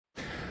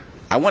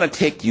I want to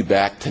take you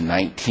back to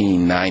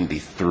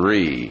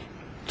 1993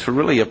 to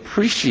really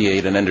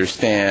appreciate and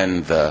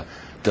understand the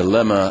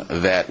dilemma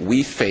that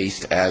we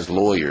faced as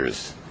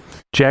lawyers.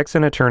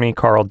 Jackson attorney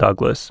Carl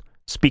Douglas,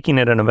 speaking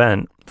at an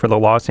event for the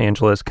Los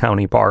Angeles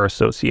County Bar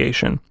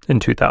Association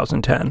in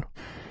 2010.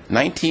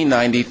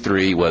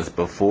 1993 was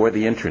before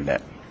the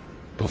internet,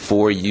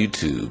 before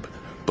YouTube,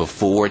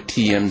 before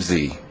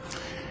TMZ.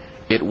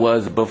 It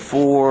was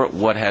before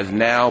what has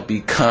now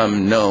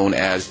become known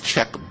as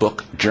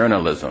checkbook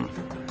journalism.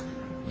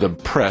 The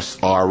press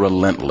are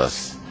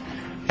relentless,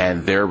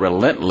 and their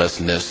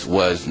relentlessness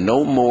was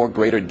no more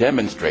greater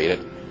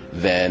demonstrated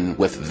than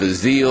with the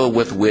zeal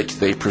with which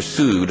they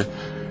pursued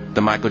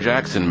the Michael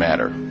Jackson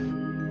matter.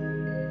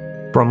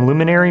 From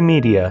Luminary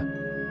Media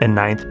and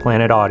Ninth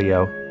Planet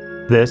Audio,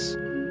 this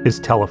is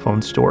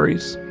Telephone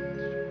Stories.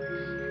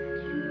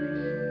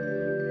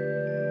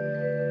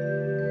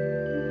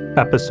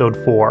 Episode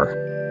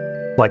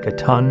 4, Like a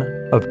Ton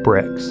of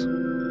Bricks.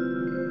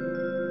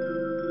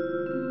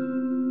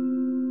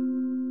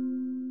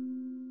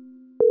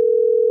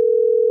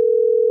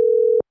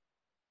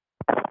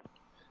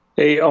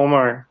 Hey,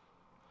 Omar.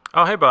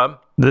 Oh, hey, Bob.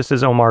 This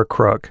is Omar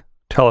Crook,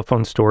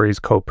 Telephone Stories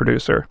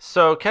co-producer.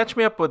 So catch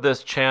me up with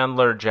this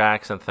Chandler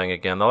Jackson thing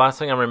again. The last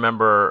thing I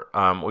remember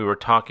we were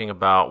talking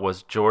about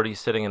was Jordy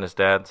sitting in his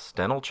dad's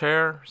dental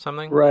chair or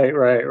something?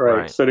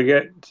 Right. So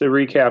to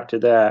recap to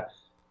that,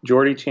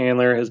 Jordy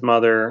Chandler, his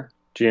mother,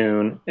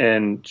 June,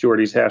 and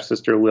Jordy's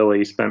half-sister,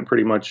 Lily, spent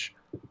pretty much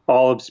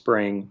all of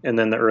spring and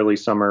then the early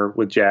summer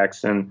with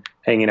Jackson,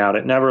 hanging out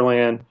at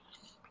Neverland,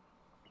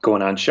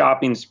 going on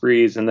shopping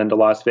sprees, and then to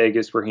Las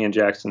Vegas, where he and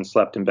Jackson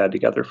slept in bed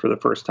together for the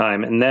first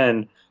time. And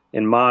then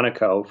in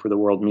Monaco for the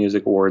World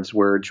Music Awards,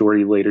 where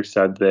Jordy later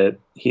said that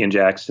he and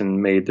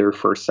Jackson made their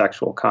first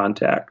sexual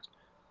contact.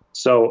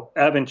 So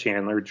Evan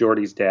Chandler,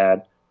 Jordy's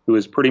dad, who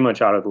was pretty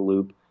much out of the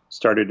loop,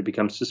 started to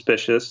become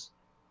suspicious.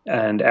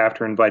 And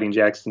after inviting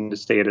Jackson to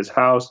stay at his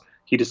house,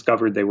 he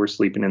discovered they were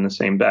sleeping in the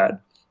same bed.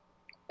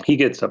 He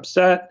gets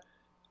upset.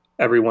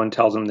 Everyone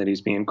tells him that he's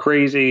being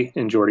crazy,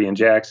 and Jordy and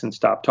Jackson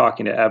stop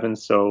talking to Evan.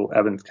 So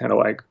Evan's kind of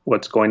like,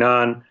 what's going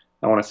on?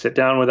 I want to sit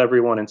down with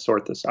everyone and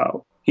sort this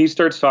out. He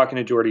starts talking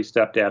to Jordy's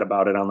stepdad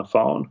about it on the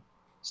phone,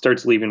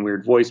 starts leaving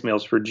weird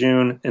voicemails for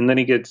June, and then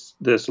he gets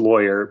this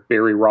lawyer,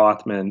 Barry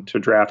Rothman, to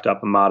draft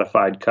up a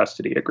modified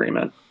custody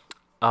agreement.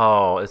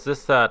 Oh, is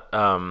this that,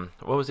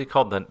 what was he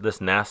called?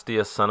 This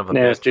nastiest son of a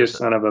bitch? Nastiest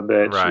son of a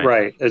bitch,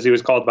 right. As he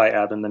was called by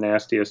Evan, the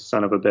nastiest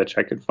son of a bitch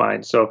I could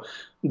find. So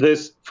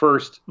this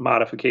first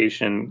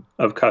modification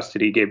of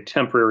custody gave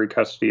temporary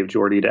custody of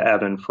Jordy to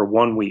Evan for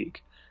 1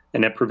 week,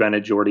 and it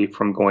prevented Jordy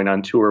from going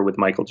on tour with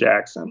Michael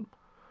Jackson.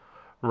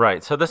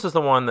 Right, so this is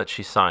the one that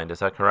she signed, is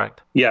that correct?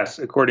 Yes,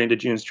 according to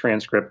June's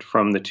transcript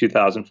from the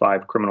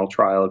 2005 criminal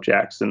trial of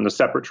Jackson, the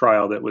separate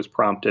trial that was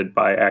prompted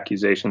by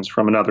accusations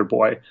from another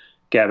boy,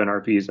 Gavin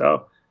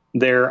Arvizo.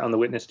 There, on the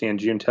witness stand,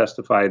 June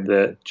testified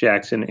that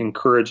Jackson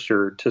encouraged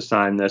her to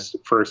sign this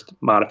first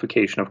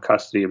modification of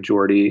custody of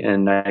Jordy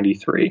in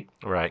 93.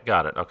 Right,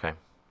 got it, okay.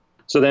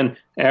 So then,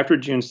 after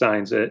June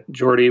signs it,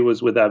 Jordy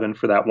was with Evan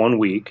for that 1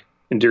 week,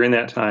 and during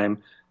that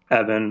time,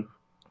 Evan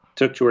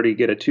took Jordy to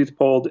get a tooth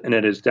pulled, and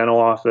at his dental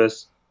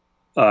office,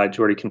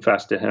 Jordy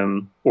confessed to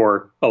him,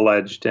 or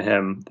alleged to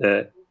him,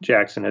 that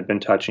Jackson had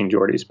been touching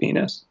Jordy's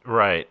penis.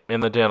 Right,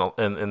 in this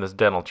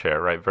dental chair,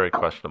 right? Very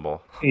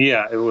questionable.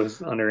 Yeah, it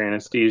was under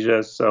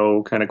anesthesia,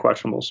 so kind of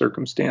questionable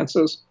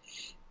circumstances.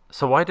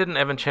 So why didn't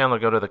Evan Chandler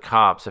go to the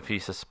cops if he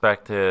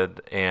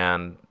suspected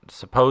and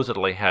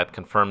supposedly had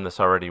confirmed this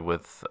already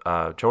with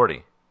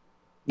Jordy?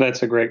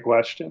 That's a great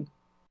question.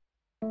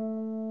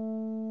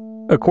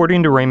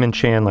 According to Raymond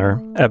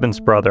Chandler, Evan's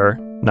brother,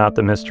 not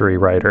the mystery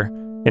writer,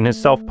 in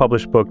his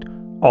self-published book,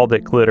 All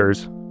That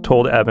Glitters,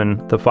 told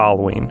Evan the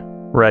following,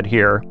 read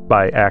here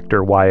by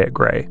actor Wyatt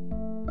Gray.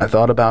 I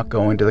thought about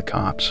going to the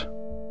cops.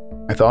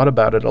 I thought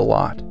about it a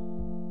lot.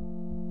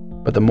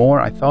 But the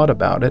more I thought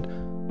about it,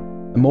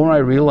 the more I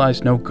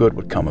realized no good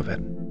would come of it.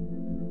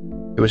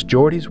 It was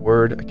Jordy's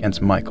word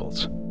against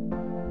Michael's.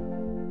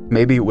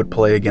 Maybe it would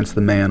play against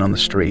the man on the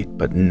street,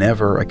 but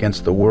never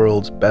against the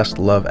world's best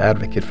love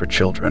advocate for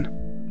children.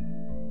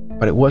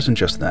 But it wasn't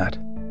just that.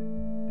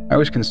 I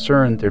was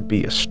concerned there'd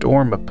be a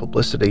storm of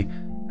publicity,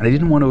 and I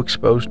didn't want to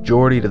expose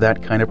Jordy to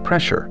that kind of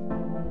pressure.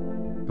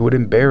 It would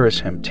embarrass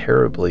him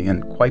terribly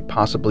and quite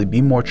possibly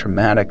be more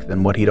traumatic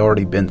than what he'd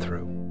already been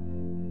through.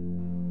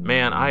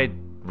 Man, I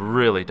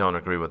really don't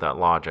agree with that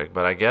logic,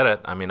 but I get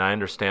it. I mean, I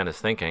understand his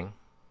thinking.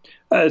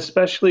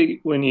 Especially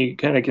when you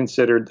kind of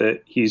considered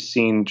that he's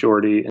seen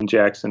Jordy and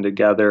Jackson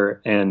together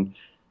and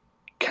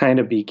kind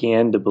of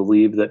began to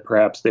believe that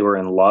perhaps they were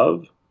in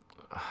love.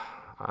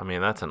 I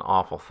mean, that's an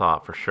awful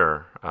thought for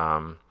sure.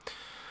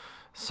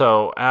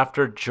 So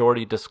after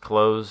Jordy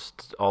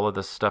disclosed all of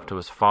this stuff to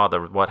his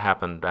father, what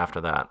happened after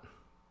that?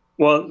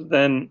 Well,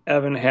 then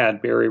Evan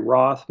had Barry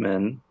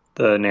Rothman,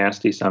 the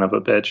nasty son of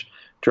a bitch,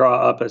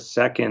 draw up a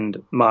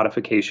second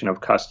modification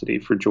of custody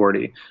for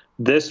Jordy.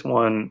 This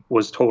one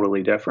was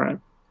totally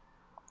different.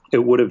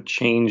 It would have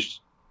changed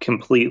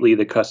completely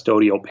the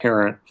custodial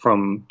parent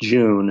from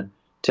June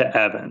to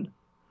Evan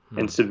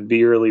and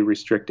severely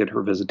restricted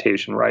her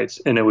visitation rights.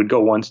 And it would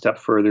go one step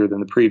further than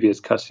the previous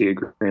custody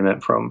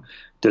agreement from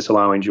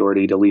disallowing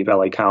Jordy to leave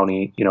LA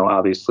County,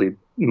 obviously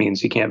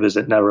means he can't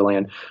visit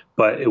Neverland,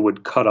 but it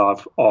would cut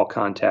off all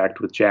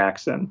contact with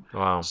Jackson.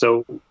 Wow.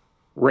 So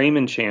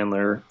Raymond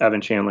Chandler,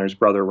 Evan Chandler's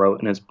brother,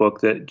 wrote in his book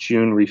that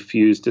June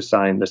refused to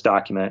sign this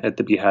document at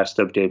the behest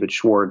of David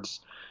Schwartz,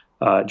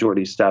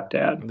 Jordy's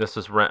stepdad. This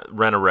is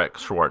Rennerek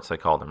Schwartz, they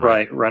called him,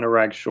 right?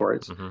 Rennerek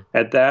Schwartz. Mm-hmm.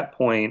 At that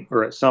point,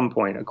 or at some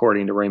point,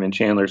 according to Raymond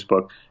Chandler's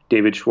book,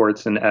 David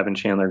Schwartz and Evan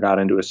Chandler got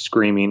into a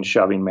screaming,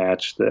 shoving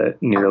match that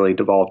nearly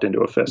devolved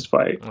into a fist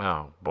fight.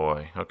 Oh,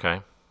 boy.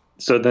 Okay.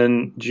 So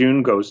then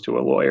June goes to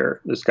a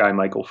lawyer, this guy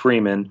Michael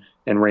Freeman,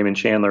 and Raymond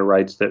Chandler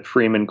writes that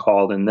Freeman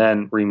called and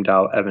then reamed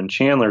out Evan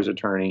Chandler's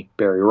attorney,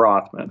 Barry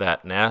Rothman.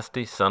 That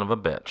nasty son of a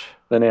bitch.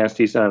 The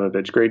nasty son of a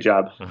bitch. Great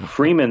job.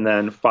 Freeman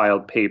then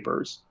filed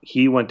papers.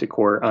 He went to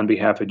court on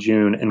behalf of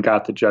June and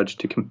got the judge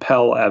to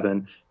compel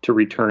Evan to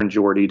return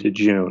Jordy to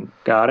June.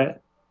 Got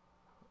it?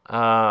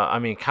 I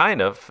mean,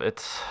 kind of.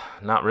 It's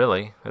not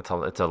really. It's a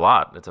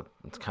lot.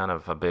 It's kind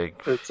of a big.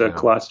 It's a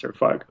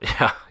clusterfuck.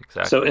 Yeah,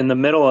 exactly. So in the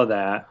middle of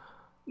that,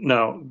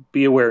 no,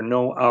 be aware,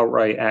 no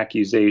outright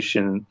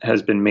accusation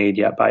has been made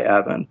yet by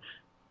Evan.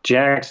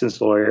 Jackson's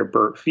lawyer,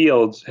 Burt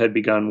Fields, had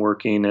begun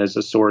working as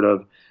a sort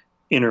of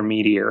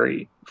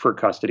intermediary for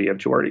custody of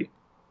Jordy.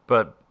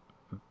 But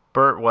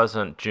Burt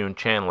wasn't June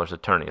Chandler's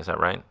attorney, is that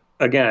right?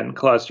 Again,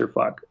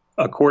 clusterfuck.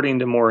 According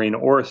to Maureen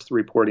Orth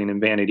reporting in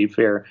Vanity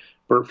Fair,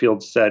 Burt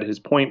Fields said his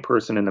point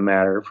person in the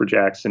matter for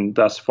Jackson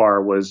thus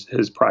far was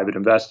his private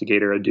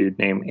investigator, a dude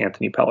named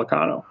Anthony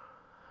Pellicano.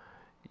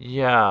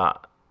 Yeah.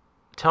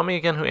 Tell me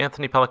again who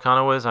Anthony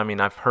Pellicano is. I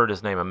mean, I've heard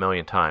his name a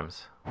million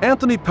times.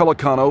 Anthony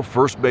Pellicano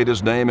first made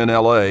his name in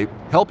L.A.,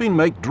 helping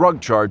make drug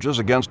charges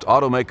against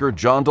automaker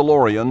John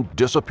DeLorean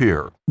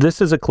disappear. This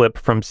is a clip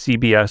from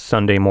CBS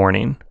Sunday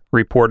Morning,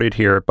 reported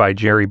here by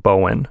Jerry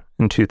Bowen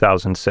in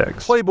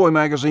 2006. Playboy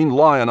magazine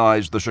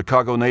lionized the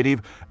Chicago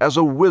native as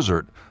a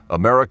wizard,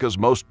 America's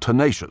most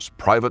tenacious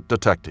private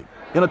detective.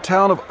 In a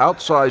town of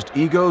outsized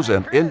egos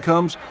and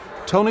incomes,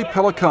 Tony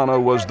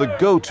Pellicano was the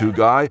go-to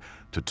guy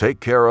to take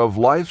care of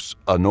life's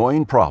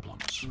annoying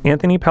problems.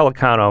 Anthony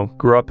Pellicano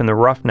grew up in the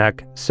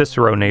roughneck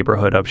Cicero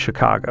neighborhood of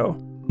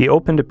Chicago. He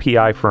opened a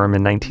PI firm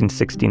in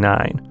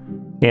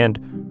 1969,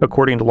 and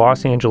according to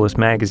Los Angeles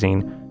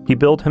Magazine, he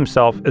billed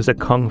himself as a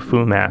kung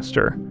fu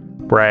master,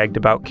 bragged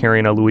about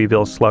carrying a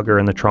Louisville Slugger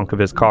in the trunk of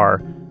his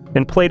car,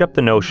 and played up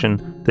the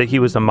notion that he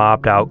was a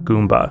mobbed-out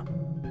Goomba.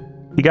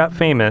 He got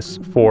famous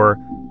for,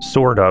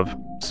 sort of,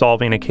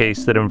 solving a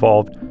case that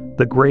involved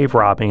the grave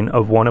robbing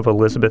of one of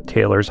Elizabeth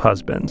Taylor's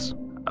husbands.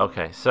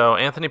 Okay, so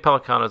Anthony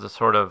Pellicano is a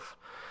sort of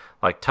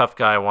like tough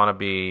guy,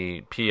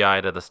 wannabe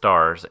PI to the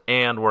stars,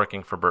 and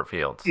working for Burt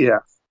Fields. Yeah.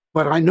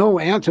 But I know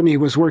Anthony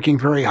was working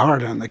very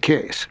hard on the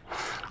case.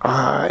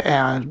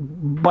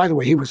 And by the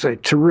way, he was a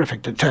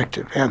terrific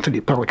detective,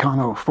 Anthony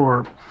Pellicano,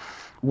 for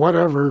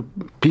whatever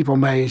people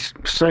may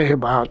say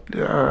about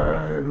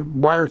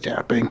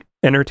wiretapping.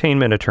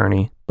 Entertainment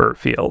attorney Burt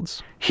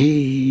Fields.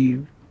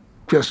 He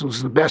just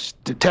was the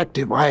best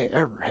detective I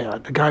ever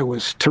had. The guy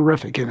was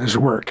terrific in his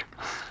work.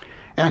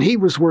 And he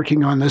was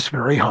working on this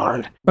very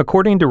hard.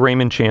 According to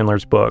Raymond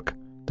Chandler's book,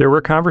 there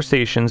were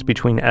conversations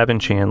between Evan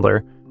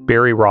Chandler,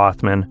 Barry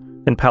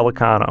Rothman, and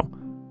Pellicano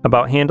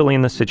about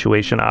handling the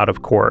situation out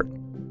of court.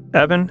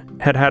 Evan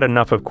had had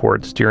enough of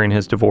courts during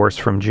his divorce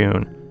from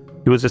June.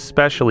 He was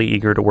especially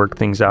eager to work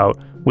things out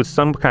with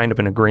some kind of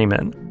an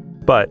agreement,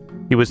 but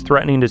he was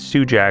threatening to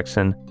sue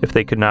Jackson if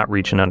they could not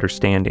reach an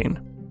understanding.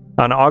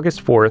 On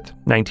August 4th,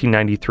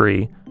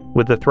 1993,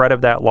 with the threat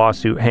of that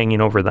lawsuit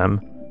hanging over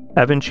them,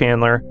 Evan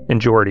Chandler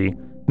and Jordy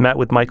met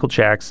with Michael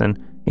Jackson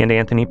and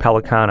Anthony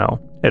Pellicano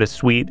at a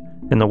suite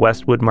in the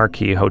Westwood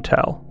Marquis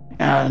Hotel.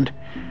 And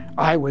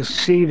I was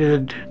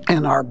seated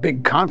in our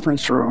big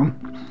conference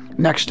room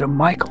next to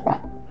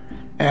Michael.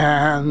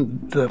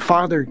 And the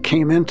father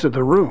came into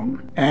the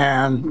room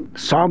and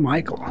saw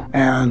Michael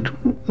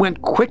and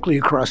went quickly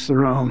across the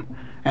room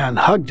and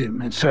hugged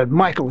him and said,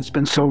 "Michael, it's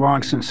been so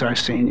long since I've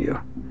seen you,"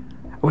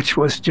 which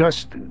was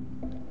just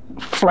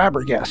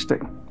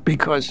flabbergasting,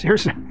 because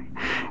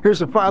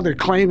here's a father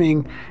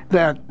claiming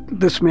that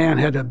this man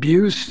had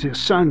abused his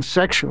son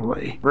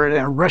sexually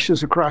and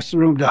rushes across the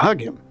room to hug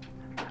him.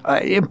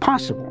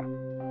 Impossible.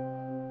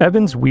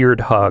 Evan's weird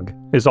hug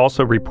is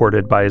also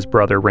reported by his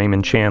brother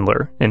Raymond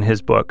Chandler in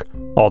his book,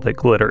 All That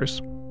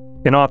Glitters.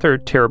 In author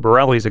Tara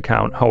Borelli's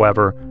account,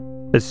 however,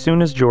 as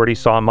soon as Jordy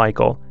saw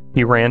Michael,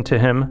 he ran to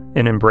him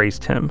and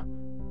embraced him.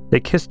 They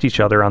kissed each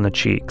other on the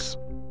cheeks.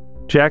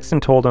 Jackson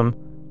told him,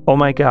 "Oh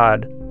my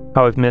God,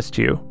 how I've missed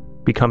you,"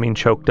 becoming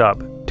choked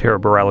up, Tara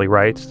Borelli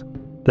writes.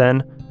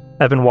 Then,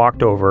 Evan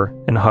walked over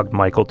and hugged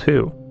Michael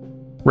too.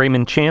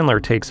 Raymond Chandler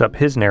takes up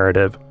his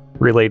narrative,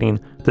 relating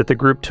that the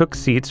group took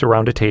seats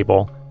around a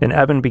table and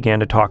Evan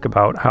began to talk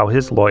about how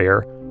his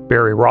lawyer,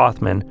 Barry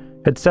Rothman,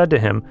 had said to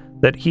him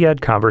that he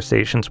had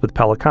conversations with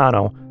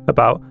Pellicano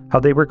about how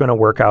they were going to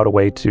work out a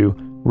way to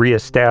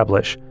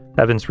reestablish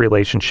Evan's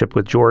relationship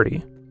with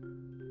Jordy.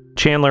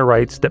 Chandler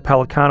writes that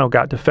Pelicano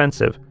got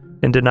defensive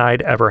and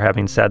denied ever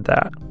having said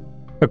that.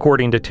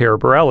 According to Tara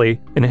Borelli,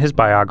 in his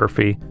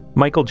biography,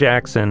 Michael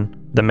Jackson,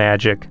 the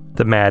magic,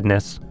 the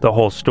madness, the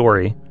whole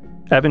story,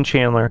 Evan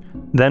Chandler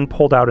then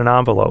pulled out an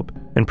envelope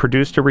and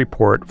produced a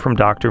report from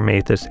Dr.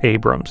 Mathis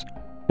Abrams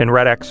and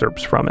read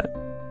excerpts from it.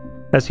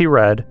 As he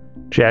read,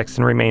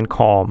 Jackson remained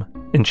calm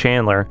and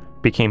Chandler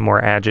became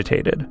more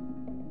agitated.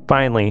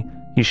 Finally,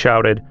 he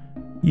shouted,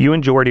 "You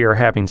and Jordy are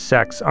having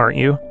sex, aren't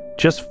you?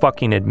 Just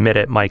fucking admit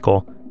it,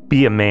 Michael.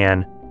 Be a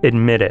man.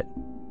 Admit it."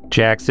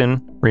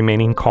 Jackson,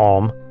 remaining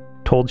calm,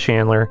 told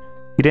Chandler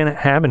he didn't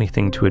have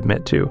anything to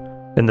admit to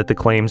and that the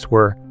claims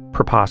were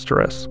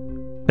preposterous.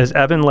 As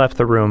Evan left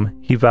the room,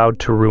 he vowed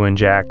to ruin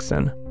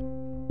Jackson.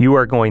 "You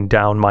are going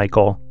down,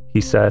 Michael,"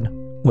 he said.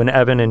 When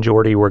Evan and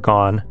Jordy were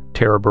gone,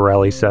 Tara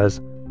Borelli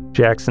says,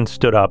 Jackson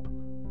stood up,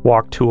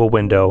 walked to a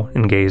window,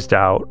 and gazed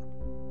out.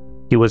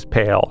 He was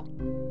pale.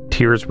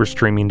 Tears were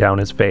streaming down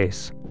his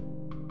face.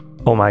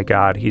 "Oh my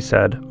God," he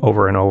said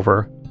over and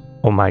over.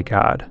 "Oh my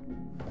God."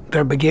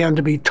 There began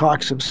to be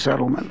talks of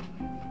settlement.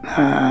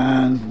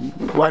 And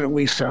why don't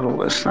we settle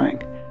this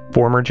thing?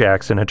 Former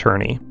Jackson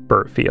attorney,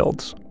 Burt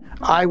Fields.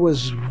 I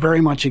was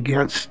very much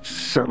against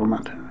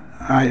settlement.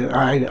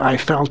 I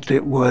felt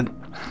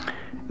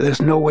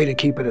there's no way to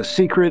keep it a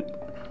secret.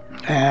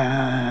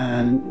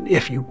 And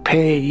if you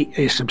pay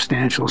a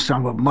substantial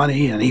sum of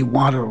money, and he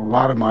wanted a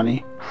lot of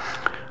money,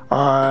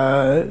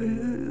 no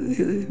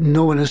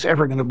one is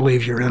ever going to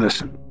believe you're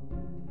innocent.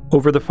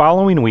 Over the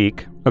following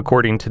week,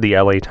 according to the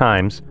LA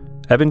Times,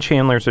 Evan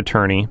Chandler's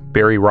attorney,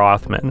 Barry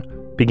Rothman,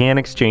 began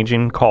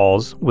exchanging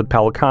calls with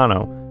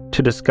Pelicano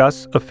to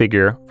discuss a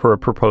figure for a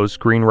proposed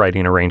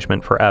screenwriting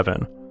arrangement for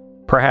Evan,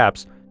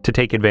 perhaps to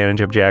take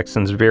advantage of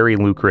Jackson's very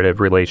lucrative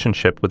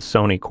relationship with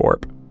Sony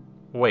Corp.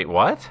 Wait,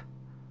 what?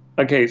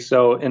 Okay,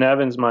 so in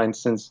Evan's mind,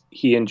 since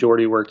he and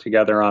Jordy worked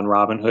together on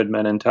Robin Hood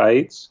Men in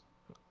Tights,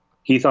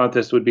 he thought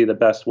this would be the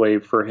best way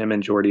for him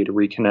and Jordy to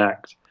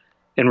reconnect.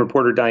 In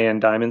reporter Diane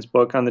Diamond's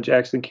book on the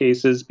Jackson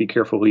cases, Be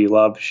Careful Who You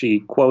Love,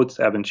 she quotes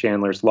Evan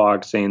Chandler's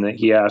log saying that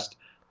he asked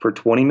for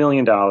 $20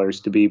 million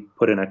to be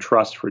put in a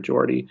trust for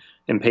Jordy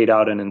and paid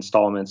out in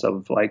installments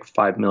of like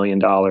 $5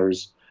 million,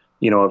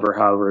 over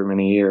however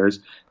many years.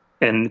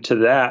 And to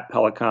that,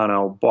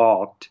 Pelicano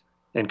balked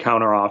and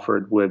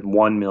counteroffered with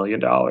 $1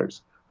 million.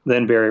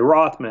 Then Barry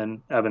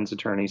Rothman, Evan's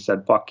attorney,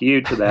 said, "Fuck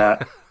you" to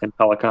that, and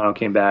Pelicano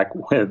came back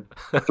with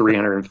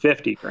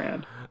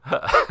 $350,000.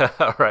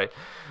 All right.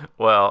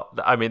 Well,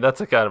 I mean, that's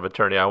the kind of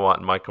attorney I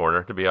want in my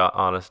corner, to be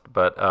honest.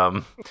 But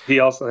he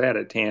also had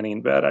a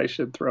tanning bed, I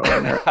should throw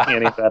in there,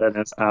 tanning bed in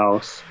his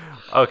house.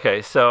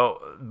 Okay, so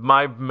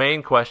my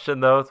main question,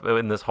 though,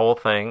 in this whole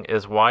thing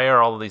is why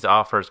are all of these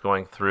offers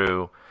going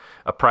through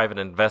a private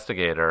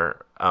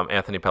investigator,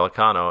 Anthony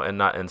Pelicano, and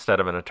not instead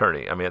of an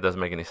attorney? I mean, it doesn't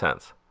make any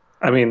sense.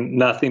 I mean,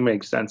 nothing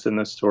makes sense in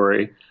this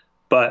story,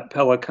 but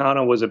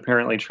Pelicano was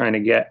apparently trying to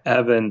get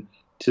Evan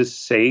to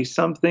say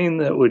something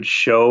that would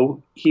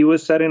show he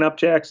was setting up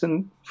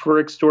Jackson for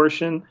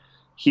extortion.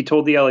 He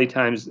told the LA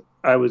Times,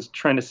 "I was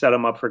trying to set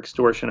him up for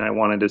extortion. I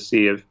wanted to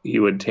see if he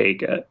would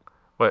take it."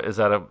 Wait, is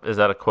that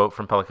a quote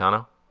from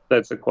Pelicano?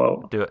 That's a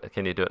quote. Do it.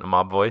 Can you do it in a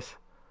mob voice?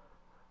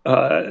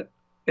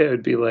 It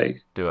would be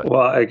like, do it.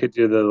 Well, I could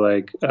do the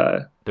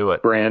do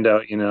it,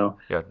 Brando,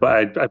 Yeah,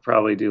 but I'd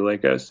probably do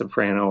like a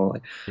soprano.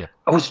 Yeah.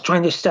 I was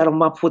trying to set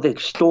him up with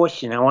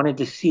extortion. I wanted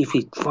to see if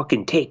he'd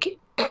fucking take it.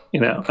 I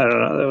don't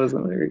know. That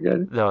wasn't very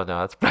good. No,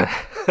 that's bad.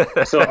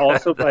 So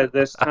also by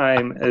this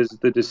time, as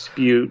the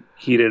dispute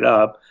heated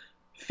up,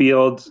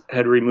 Fields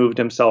had removed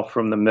himself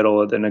from the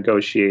middle of the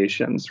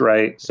negotiations,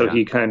 right? So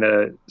he kind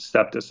of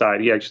stepped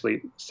aside. He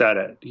actually said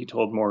it. He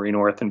told Maureen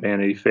Orth and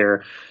Vanity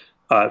Fair,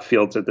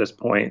 Fields at this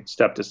point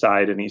stepped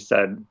aside and he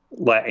said,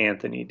 "Let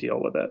Anthony deal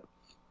with it."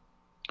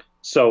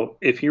 So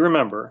if you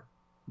remember,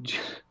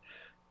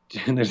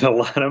 there's a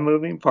lot of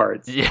moving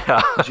parts.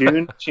 Yeah.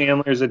 June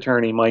Chandler's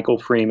attorney, Michael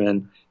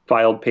Freeman,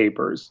 filed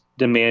papers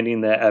demanding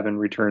that Evan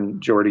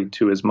return Jordy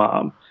to his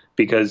mom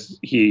because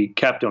he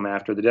kept him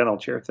after the dental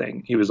chair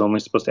thing. He was only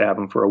supposed to have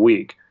him for a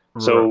week.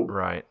 So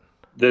right.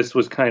 This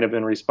was kind of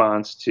in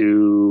response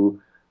to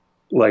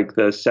like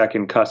the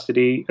second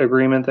custody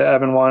agreement that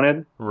Evan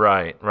wanted.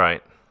 Right.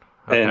 Okay.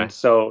 And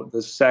so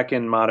the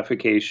second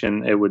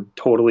modification, it would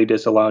totally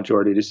disallow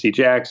Jordy to see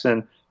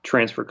Jackson,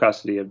 transfer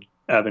custody of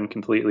Evan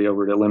completely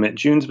over to limit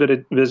June's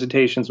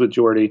visitations with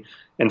Jordy.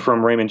 And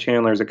from Raymond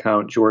Chandler's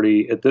account,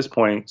 Jordy at this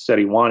point said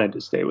he wanted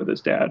to stay with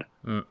his dad.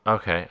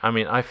 Okay. I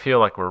mean, I feel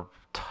like we're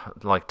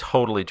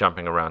totally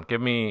jumping around. Give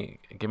me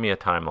a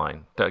timeline.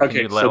 Can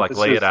you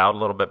lay it out a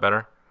little bit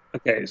better?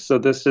 Okay. So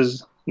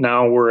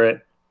we're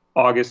at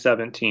August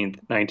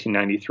 17th,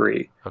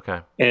 1993. Okay.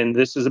 And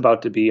this is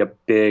about to be a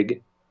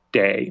big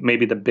day,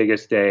 maybe the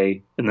biggest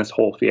day in this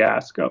whole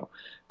fiasco,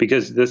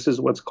 because this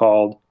is what's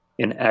called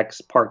an ex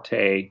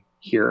parte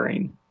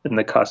hearing in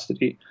the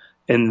custody.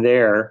 And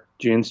there,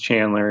 June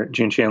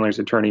Chandler's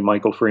attorney,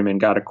 Michael Freeman,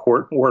 got a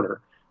court order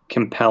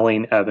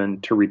compelling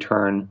Evan to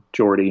return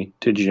Jordy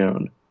to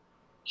June.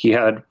 He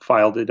had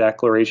filed a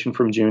declaration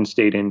from June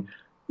stating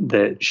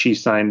that she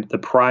signed the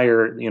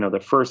prior, the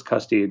first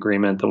custody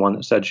agreement, the one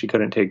that said she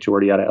couldn't take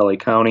Jordy out of LA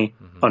County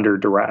under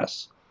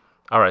duress.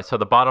 All right, so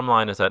the bottom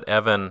line is that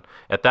Evan,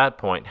 at that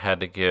point, had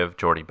to give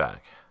Jordy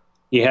back.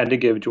 He had to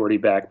give Jordy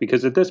back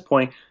because at this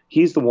point,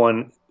 he's the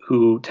one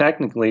who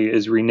technically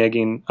is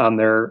reneging on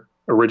their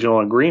original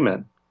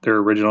agreement, their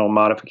original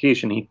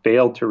modification. He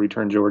failed to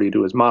return Jordy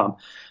to his mom.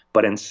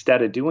 But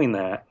instead of doing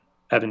that,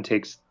 Evan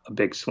takes a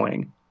big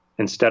swing.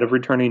 Instead of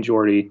returning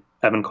Jordy,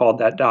 Evan called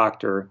that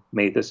doctor,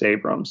 Mathis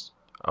Abrams.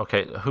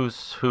 Okay, who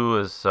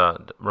is,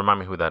 remind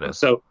me who that is.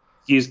 So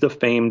he's the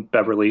famed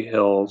Beverly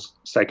Hills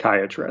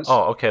psychiatrist.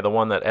 Oh, okay, the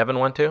one that Evan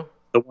went to?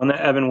 The one that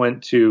Evan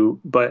went to,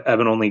 but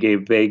Evan only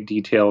gave vague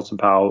details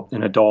about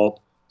an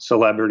adult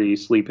celebrity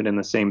sleeping in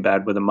the same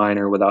bed with a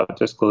minor without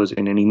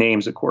disclosing any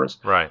names, of course.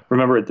 Right.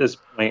 Remember, at this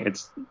point,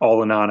 it's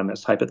all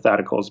anonymous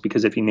hypotheticals,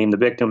 because if you name the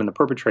victim and the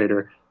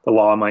perpetrator, the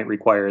law might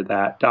require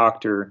that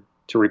doctor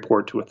to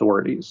report to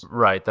authorities.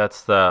 Right,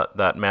 that's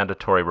that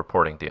mandatory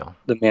reporting deal.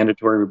 The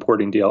mandatory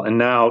reporting deal. And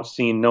now,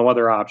 seeing no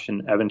other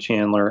option, Evan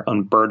Chandler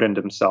unburdened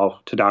himself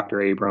to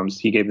Dr. Abrams.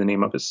 He gave the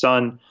name of his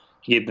son.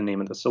 He gave the name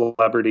of the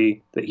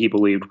celebrity that he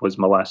believed was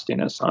molesting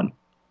his son.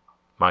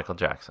 Michael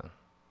Jackson.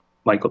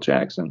 Michael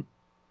Jackson.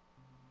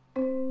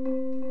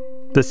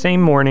 The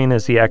same morning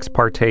as the ex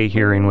parte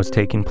hearing was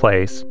taking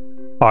place,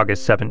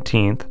 August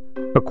 17th,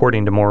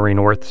 according to Maureen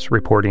Orth's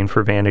reporting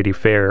for Vanity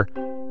Fair,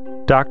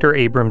 Dr.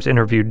 Abrams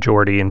interviewed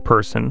Jordy in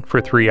person for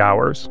 3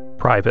 hours,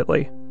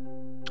 privately.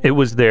 It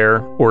was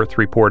there, Orth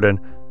reported,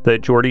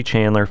 that Jordy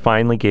Chandler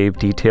finally gave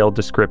detailed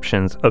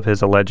descriptions of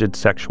his alleged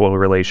sexual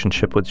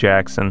relationship with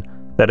Jackson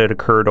that had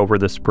occurred over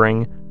the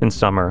spring and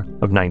summer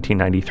of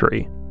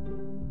 1993.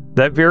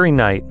 That very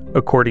night,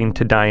 according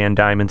to Diane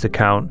Diamond's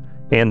account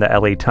and the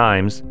LA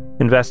Times,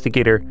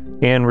 investigator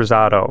Ann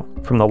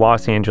Rosado from the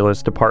Los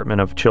Angeles Department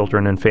of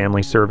Children and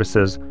Family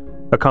Services,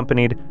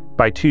 accompanied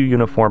by 2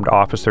 uniformed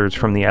officers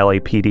from the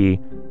LAPD,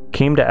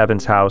 came to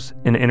Evan's house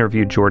and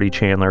interviewed Jordy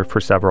Chandler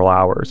for several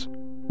hours.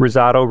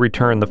 Rosado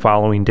returned the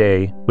following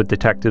day with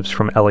detectives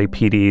from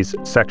LAPD's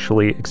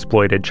Sexually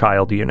Exploited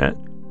Child Unit,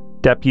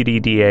 Deputy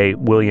DA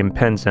William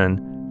Penzin,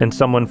 and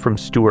someone from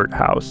Stewart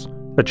House,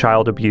 a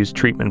child abuse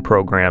treatment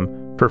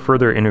program, for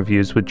further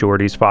interviews with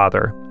Jordy's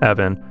father,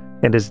 Evan,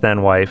 and his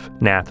then-wife,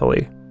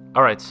 Nathalie.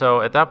 All right,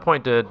 so at that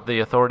point, did the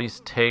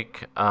authorities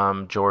take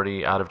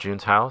Jordy out of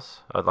June's house,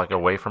 like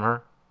away from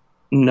her?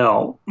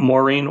 No.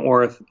 Maureen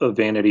Orth of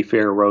Vanity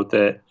Fair wrote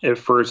that at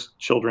first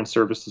Children's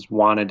Services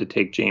wanted to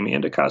take Jamie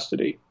into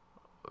custody.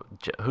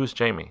 Who's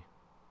Jamie?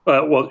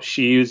 Well,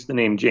 she used the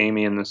name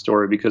Jamie in the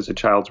story because the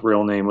child's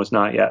real name was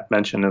not yet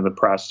mentioned in the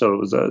press, so it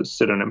was a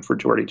pseudonym for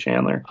Jordy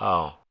Chandler.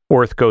 Oh.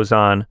 Orth goes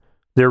on,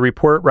 their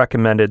report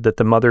recommended that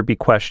the mother be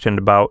questioned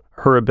about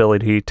her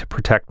ability to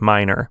protect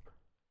minor,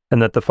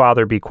 and that the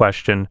father be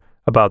questioned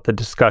about the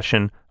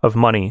discussion of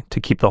money to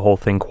keep the whole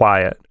thing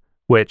quiet,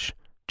 which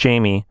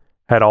Jamie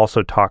had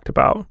also talked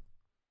about.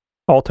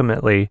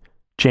 Ultimately,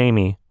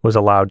 Jamie was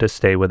allowed to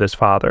stay with his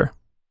father.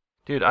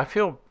 Dude, I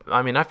feel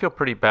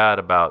pretty bad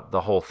about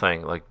the whole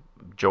thing. Like,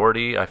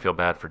 Jordy, I feel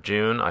bad for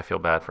June, I feel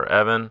bad for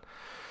Evan,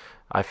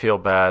 I feel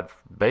bad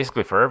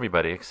basically for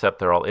everybody except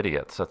they're all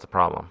idiots. That's the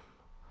problem.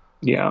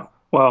 Yeah,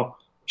 well,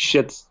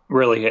 shit's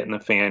really hitting the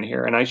fan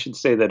here. And I should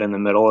say that in the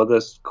middle of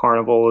this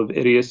carnival of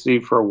idiocy,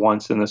 for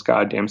once in this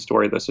goddamn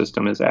story, the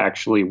system is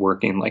actually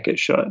working like it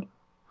should.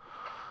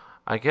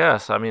 I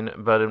guess.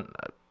 But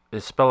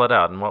spell it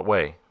out. In what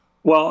way?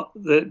 Well,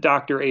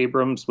 Dr.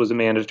 Abrams was a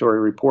mandatory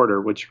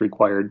reporter, which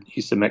required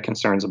he submit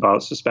concerns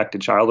about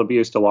suspected child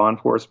abuse to law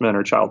enforcement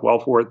or child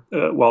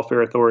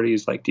welfare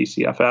authorities like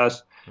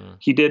DCFS.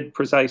 He did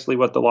precisely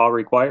what the law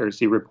requires.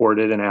 He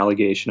reported an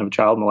allegation of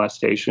child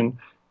molestation.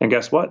 And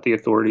guess what? The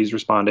authorities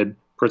responded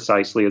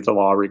precisely as the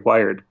law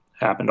required.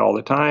 Happened all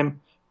the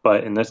time.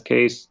 But in this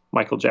case,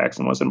 Michael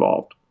Jackson was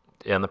involved.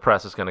 And the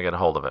press is going to get a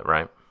hold of it,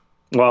 right?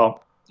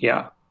 Well,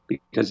 yeah,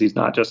 because he's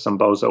not just some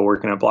bozo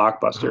working at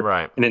Blockbuster.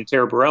 Right. And in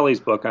Tara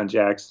Borelli's book on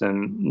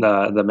Jackson,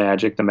 the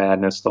magic, the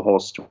madness, the whole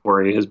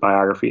story, his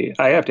biography,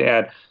 I have to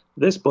add,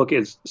 this book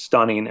is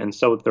stunning and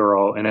so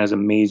thorough and has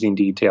amazing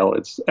detail.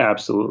 It's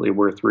absolutely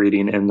worth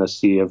reading in the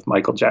sea of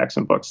Michael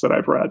Jackson books that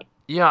I've read.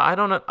 Yeah, I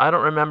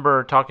don't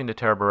remember talking to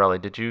Tara Borelli.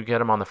 Did you get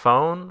him on the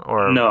phone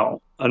or?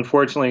 No.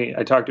 Unfortunately,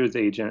 I talked to his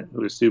agent,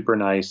 who was super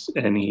nice,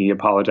 and he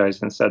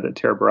apologized and said that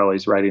Tara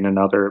Borelli's writing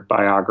another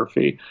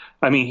biography.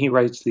 I mean, he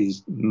writes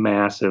these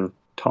massive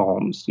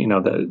tomes. You know,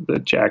 the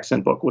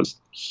Jackson book was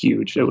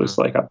huge. It was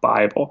like a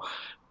Bible.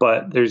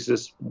 But there's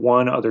this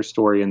one other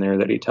story in there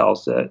that he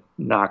tells that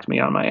knocked me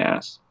on my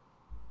ass.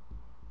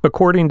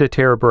 According to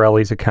Tara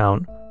Borelli's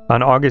account,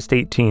 on August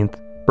 18th,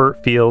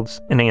 Burt Fields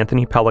and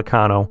Anthony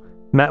Pellicano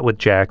met with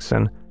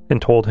Jackson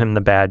and told him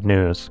the bad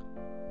news.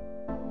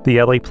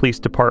 The LA Police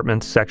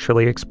Department's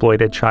Sexually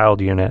Exploited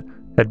Child Unit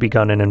had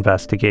begun an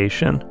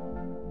investigation.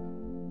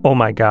 "Oh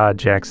my God,"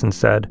 Jackson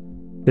said.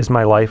 "Is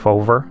my life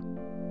over?"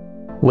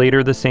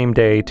 Later the same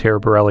day, Tara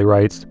Borelli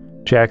writes,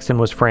 Jackson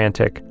was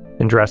frantic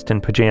and dressed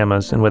in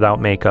pajamas and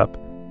without makeup,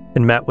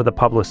 and met with a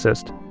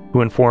publicist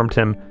who informed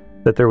him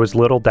that there was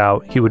little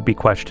doubt he would be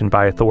questioned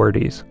by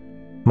authorities.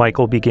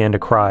 Michael began to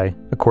cry,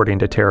 according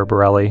to Tara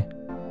Borelli.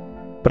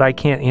 "But I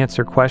can't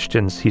answer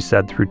questions," he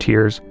said through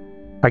tears.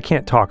 "I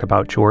can't talk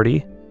about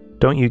Jordy.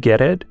 Don't you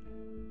get it?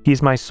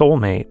 He's my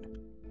soulmate.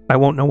 I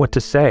won't know what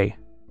to say."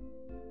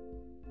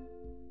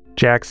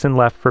 Jackson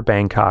left for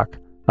Bangkok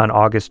on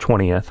August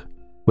 20th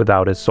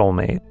without his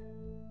soulmate.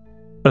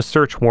 A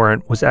search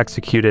warrant was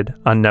executed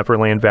on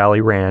Neverland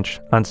Valley Ranch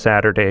on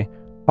Saturday,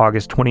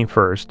 August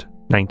 21st,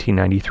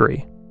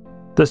 1993.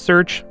 The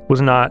search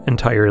was not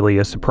entirely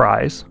a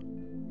surprise.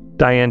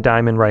 Diane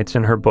Dimond writes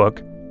in her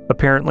book,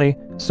 apparently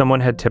someone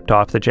had tipped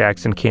off the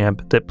Jackson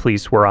camp that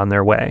police were on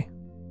their way.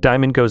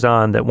 Dimond goes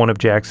on that one of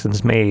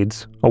Jackson's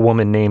maids, a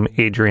woman named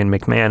Adrienne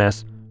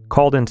McManus,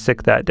 called in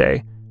sick that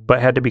day, but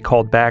had to be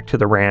called back to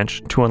the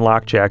ranch to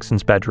unlock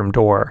Jackson's bedroom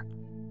door.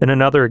 In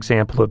another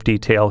example of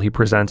detail he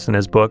presents in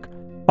his book,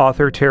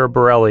 author Tara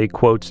Borelli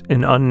quotes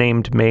an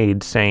unnamed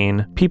maid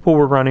saying, "People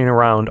were running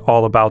around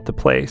all about the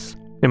place,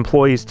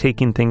 employees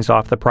taking things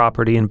off the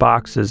property in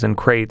boxes and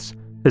crates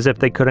as if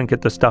they couldn't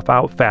get the stuff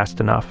out fast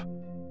enough.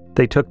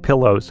 They took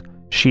pillows,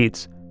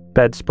 sheets,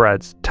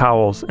 bedspreads,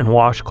 towels, and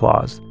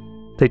washcloths.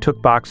 They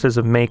took boxes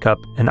of makeup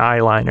and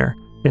eyeliner,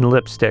 and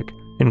lipstick,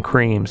 and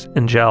creams,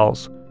 and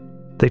gels.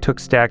 They took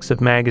stacks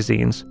of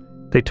magazines.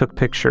 They took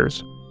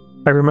pictures.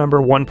 I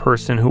remember one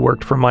person who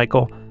worked for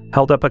Michael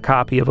held up a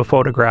copy of a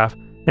photograph,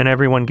 and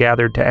everyone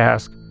gathered to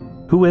ask,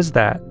 'Who is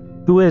that?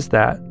 Who is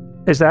that?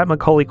 Is that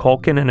Macaulay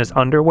Culkin in his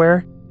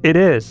underwear? It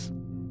is.'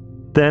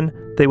 Then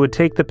they would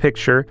take the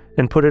picture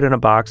and put it in a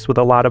box with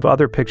a lot of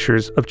other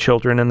pictures of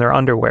children in their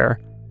underwear.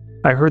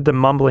 I heard them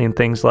mumbling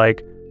things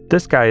like,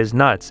 'This guy is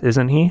nuts,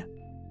 isn't he?'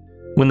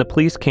 When the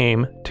police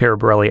came," Tara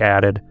Borelli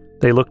added,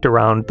 "they looked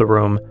around the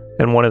room,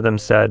 and one of them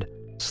said,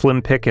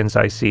 'Slim pickings,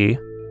 I see.'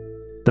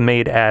 The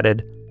maid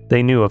added,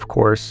 'They knew, of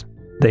course.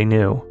 They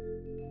knew.'"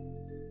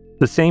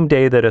 The same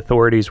day that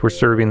authorities were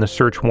serving the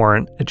search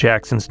warrant at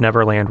Jackson's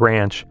Neverland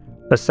Ranch,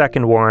 a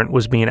second warrant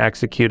was being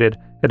executed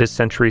at his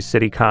Century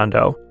City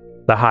condo,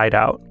 the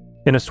Hideout.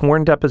 In a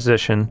sworn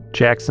deposition,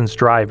 Jackson's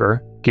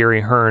driver,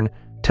 Gary Hearn,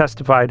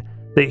 testified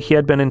that he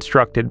had been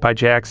instructed by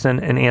Jackson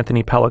and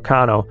Anthony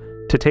Pellicano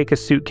to take a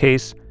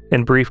suitcase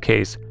and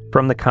briefcase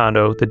from the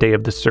condo the day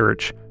of the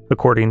search,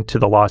 according to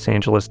the Los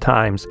Angeles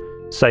Times,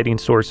 citing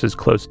sources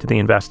close to the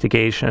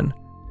investigation.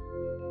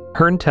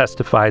 Hearn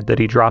testified that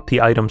he dropped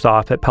the items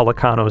off at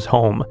Pellicano's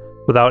home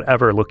without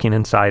ever looking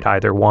inside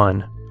either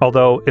one,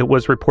 although it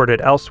was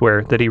reported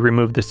elsewhere that he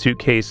removed the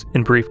suitcase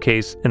and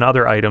briefcase and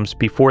other items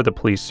before the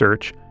police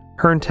search.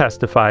 Hearn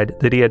testified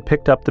that he had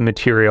picked up the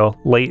material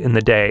late in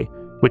the day,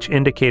 which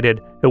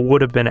indicated it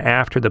would have been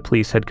after the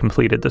police had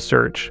completed the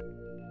search.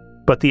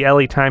 But the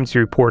LA Times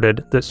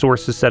reported that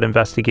sources said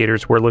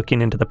investigators were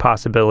looking into the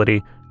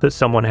possibility that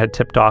someone had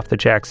tipped off the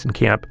Jackson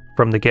camp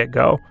from the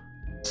get-go,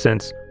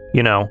 since,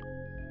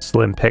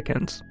 slim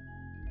pickings.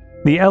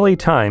 The LA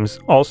Times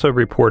also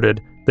reported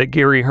that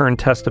Gary Hearn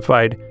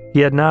testified he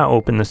had not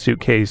opened the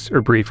suitcase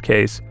or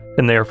briefcase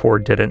and therefore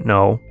didn't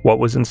know what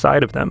was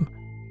inside of them.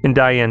 In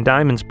Diane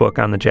Dimond's book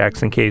on the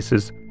Jackson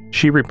cases,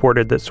 she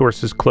reported that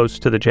sources close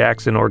to the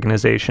Jackson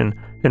organization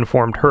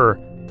informed her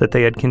that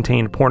they had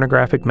contained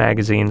pornographic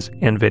magazines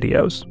and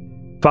videos.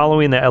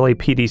 Following the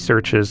LAPD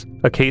searches,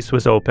 a case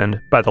was opened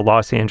by the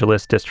Los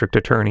Angeles District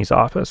Attorney's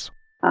Office.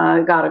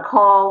 I got a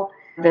call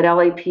that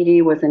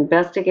LAPD was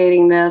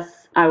investigating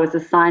this. I was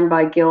assigned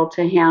by Gil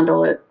to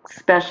handle it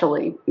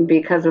specially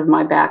because of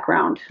my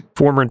background.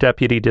 Former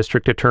Deputy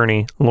District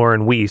Attorney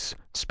Lauren Weiss,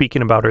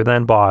 speaking about her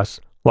then boss,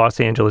 Los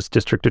Angeles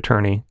District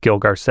Attorney Gil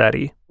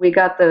Garcetti. We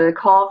got the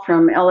call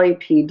from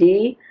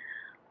LAPD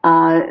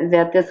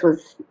that this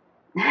was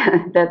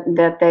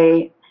that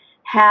they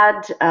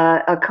had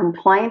a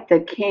complaint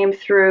that came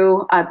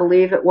through. I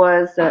believe it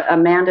was a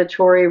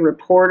mandatory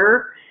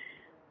reporter,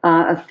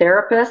 a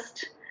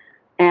therapist,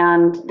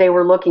 and they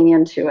were looking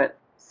into it.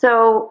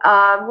 So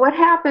what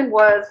happened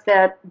was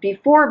that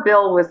before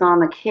Bill was on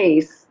the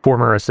case,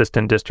 former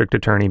Assistant District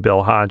Attorney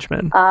Bill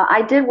Hodgman,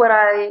 I did what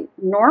I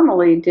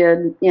normally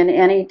did in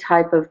any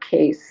type of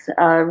case,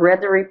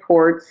 read the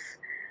reports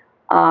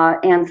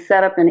and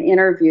set up an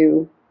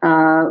interview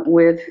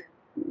with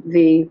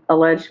the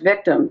alleged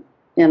victim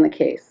in the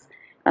case.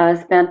 I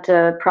spent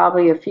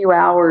probably a few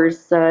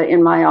hours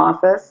in my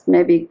office,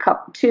 maybe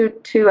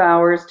 2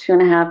 hours,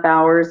 2.5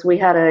 hours. We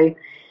had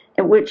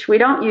which we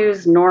don't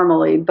use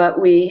normally, but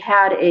we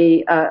had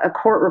a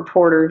court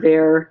reporter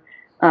there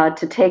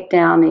to take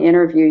down the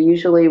interview.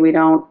 Usually we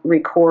don't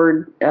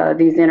record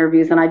these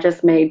interviews, and I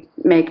just make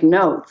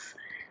notes.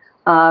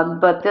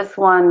 But this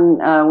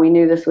one, we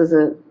knew this was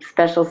a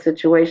special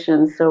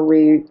situation, so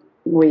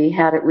we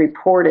had it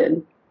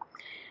reported.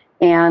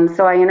 And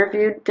so I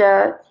interviewed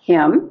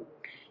him,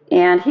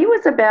 and he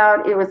was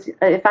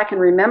if I can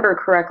remember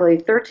correctly,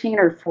 13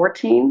 or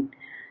 14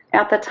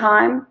 at the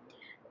time.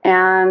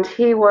 And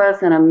he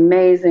was an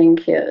amazing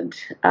kid.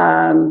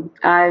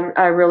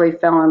 I really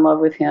fell in love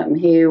with him.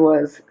 He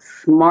was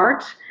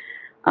smart.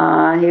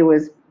 He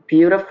was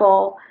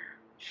beautiful.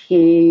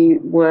 He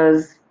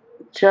was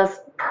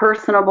just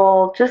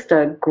personable, just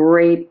a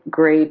great,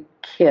 great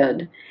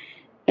kid.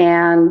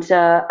 And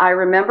I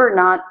remember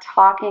not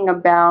talking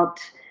about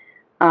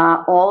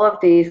all of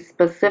the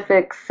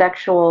specific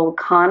sexual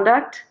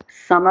conduct,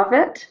 some of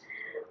it,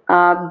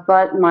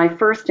 but my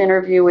first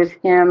interview with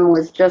him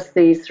was just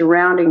the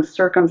surrounding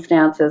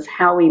circumstances,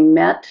 how we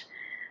met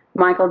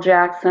Michael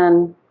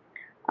Jackson,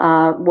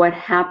 what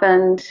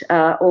happened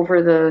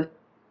over the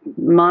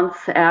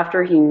months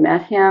after he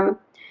met him,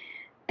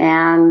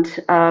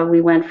 and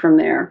we went from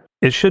there.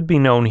 It should be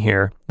known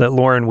here that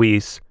Lauren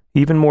Weiss,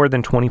 even more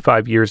than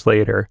 25 years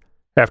later,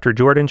 after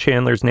Jordan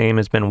Chandler's name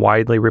has been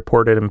widely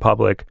reported in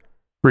public,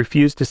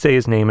 refused to say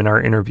his name in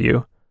our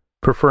interview,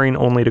 preferring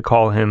only to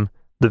call him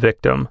the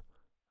victim,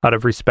 out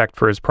of respect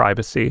for his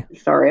privacy.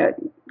 Sorry,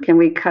 can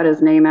we cut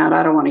his name out?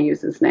 I don't want to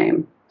use his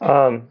name.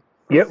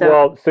 Yeah,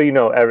 so you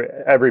know,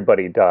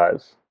 everybody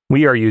does.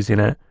 We are using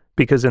it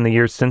because in the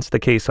years since the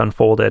case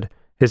unfolded,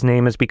 his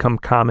name has become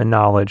common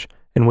knowledge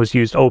and was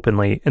used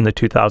openly in the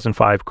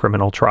 2005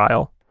 criminal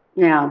trial.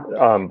 Yeah.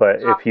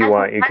 But if you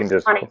want, you can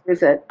just... I don't want to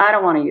use it. I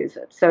don't want to use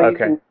it. So okay. You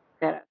can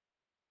get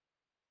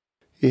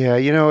it. Yeah,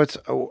 you know, it's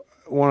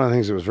one of the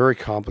things that was very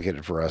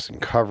complicated for us in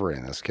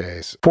covering this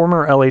case.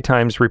 Former LA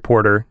Times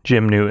reporter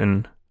Jim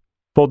Newton.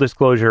 Full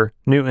disclosure,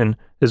 Newton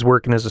is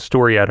working as a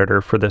story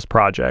editor for this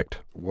project.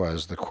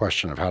 Was the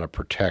question of how to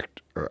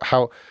protect, or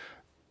how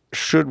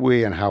should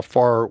we and how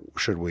far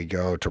should we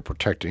go to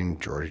protecting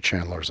Jordy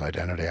Chandler's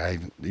identity?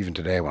 Even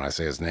today when I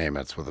say his name,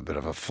 it's with a bit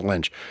of a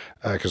flinch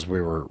because we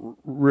were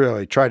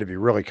really trying to be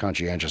really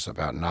conscientious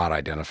about not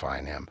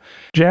identifying him.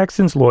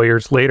 Jackson's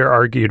lawyers later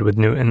argued with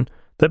Newton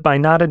that by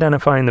not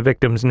identifying the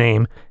victim's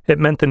name, it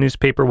meant the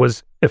newspaper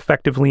was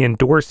effectively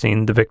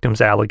endorsing the victim's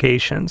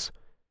allegations.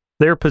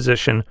 Their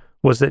position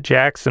was that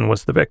Jackson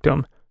was the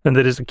victim and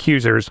that his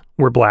accusers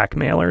were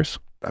blackmailers.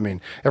 I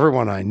mean,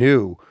 everyone I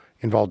knew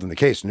involved in the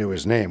case knew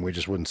his name. We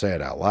just wouldn't say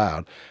it out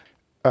loud.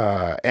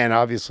 And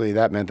obviously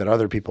that meant that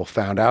other people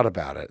found out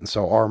about it. And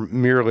so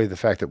merely the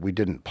fact that we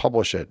didn't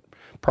publish it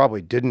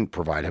probably didn't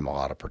provide him a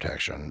lot of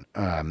protection.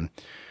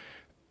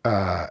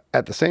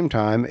 At the same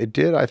time, it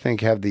did, I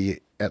think, have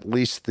at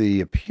least the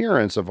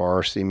appearance of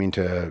our seeming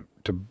to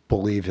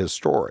believe his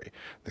story,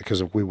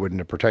 because we wouldn't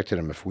have protected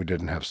him if we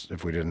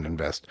didn't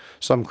invest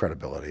some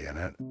credibility in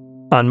it.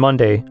 On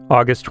Monday,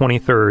 August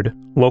 23rd,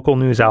 local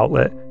news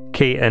outlet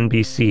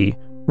KNBC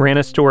ran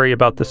a story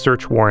about the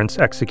search warrants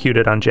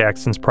executed on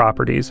Jackson's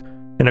properties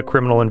in a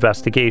criminal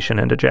investigation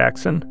into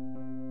Jackson.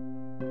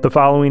 The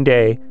following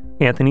day,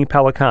 Anthony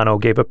Pellicano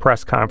gave a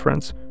press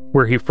conference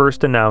where he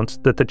first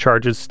announced that the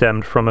charges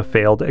stemmed from a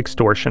failed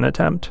extortion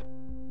attempt.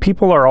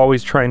 People are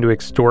always trying to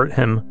extort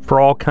him for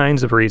all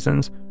kinds of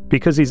reasons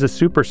because he's a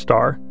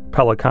superstar,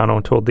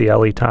 Pellicano told the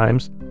LA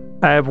Times.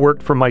 I have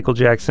worked for Michael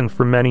Jackson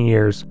for many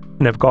years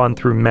and have gone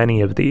through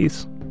many of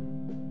these.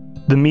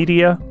 The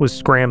media was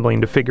scrambling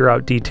to figure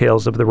out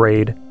details of the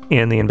raid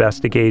and the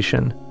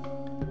investigation.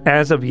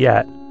 As of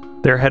yet,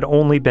 there had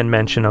only been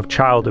mention of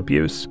child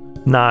abuse,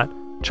 not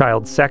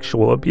child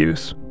sexual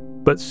abuse.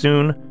 But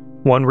soon,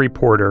 one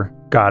reporter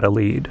got a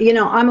lead. You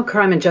know, I'm a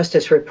crime and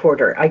justice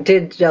reporter. I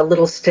did a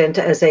little stint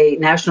as a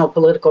national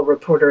political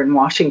reporter in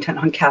Washington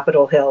on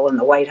Capitol Hill and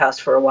the White House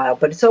for a while,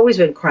 but it's always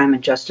been crime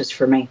and justice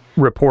for me.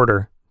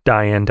 Reporter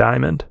Diane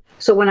Diamond.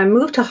 So when I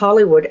moved to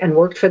Hollywood and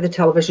worked for the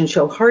television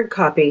show Hard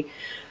Copy,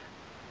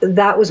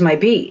 that was my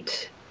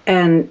beat.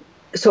 And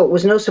so it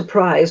was no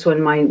surprise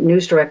when my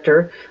news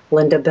director,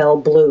 Linda Bell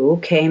Blue,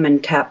 came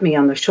and tapped me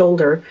on the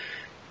shoulder.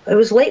 It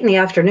was late in the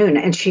afternoon,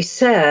 and she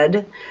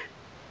said,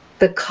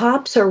 "The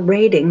cops are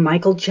raiding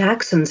Michael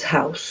Jackson's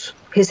house.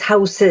 His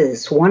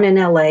houses, one in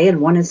LA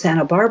and one in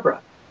Santa Barbara."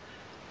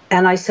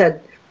 And I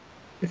said,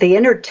 "The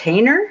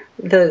entertainer?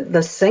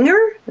 The singer?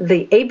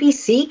 The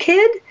ABC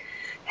kid?"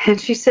 And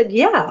she said,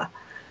 "Yeah.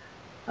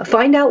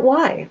 Find out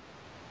why."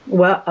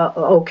 Well,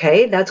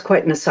 okay, that's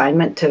quite an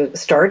assignment to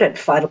start at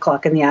 5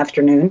 o'clock in the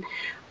afternoon.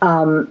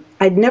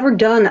 I'd never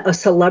done a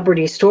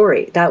celebrity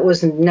story. That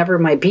was never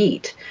my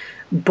beat.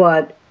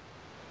 But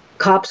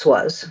cops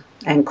was,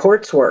 and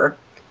courts were.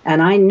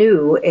 And I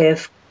knew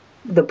if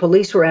the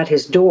police were at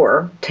his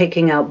door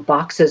taking out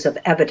boxes of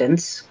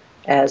evidence,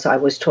 as I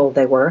was told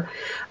they were,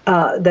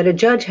 that a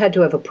judge had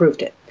to have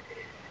approved it.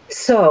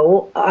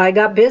 So I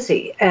got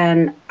busy,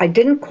 and I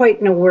didn't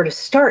quite know where to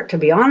start, to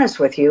be honest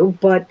with you,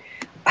 but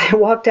I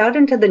walked out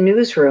into the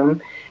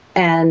newsroom,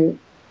 and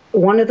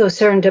one of those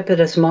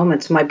serendipitous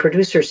moments, my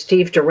producer,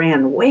 Steve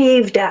Duran,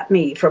 waved at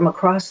me from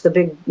across the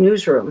big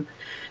newsroom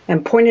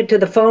and pointed to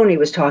the phone he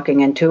was talking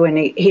into, and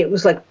it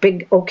was like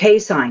big okay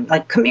sign,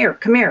 like, come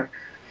here.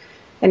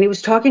 And he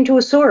was talking to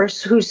a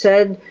source who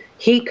said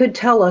he could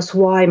tell us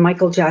why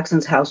Michael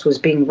Jackson's house was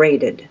being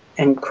raided,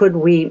 and could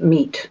we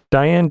meet?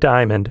 Diane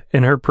Diamond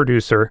and her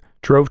producer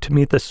drove to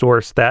meet the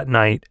source that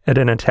night at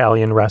an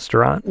Italian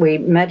restaurant. We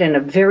met in a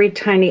very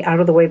tiny,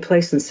 out-of-the-way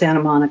place in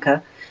Santa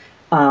Monica,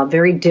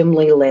 very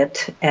dimly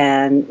lit,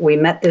 and we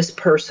met this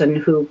person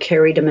who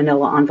carried a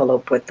manila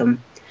envelope with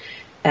them.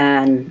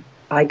 And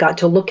I got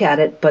to look at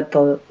it, but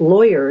the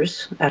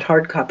lawyers at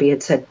Hard Copy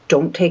had said,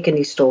 "Don't take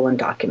any stolen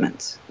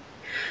documents."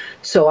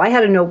 So I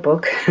had a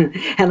notebook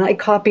and I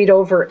copied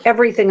over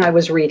everything I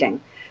was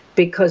reading,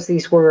 because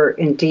these were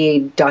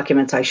indeed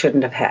documents I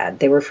shouldn't have had.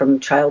 They were from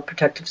Child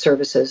Protective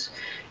Services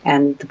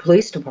and the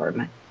police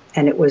department.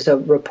 And it was a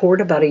report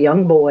about a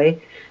young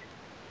boy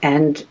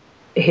and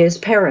his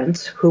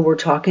parents who were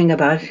talking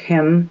about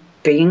him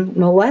being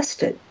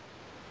molested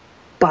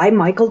by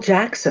Michael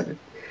Jackson.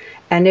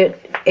 And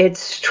it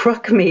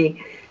struck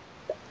me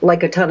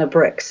like a ton of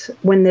bricks.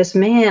 When this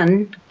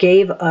man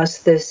gave us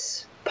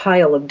this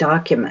pile of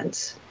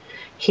documents,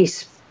 he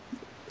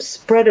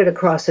spread it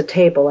across the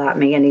table at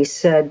me and he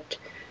said,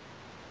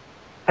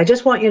 I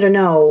just want you to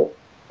know,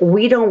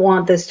 we don't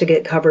want this to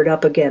get covered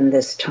up again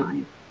this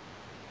time.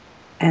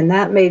 And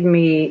that made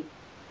me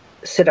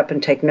sit up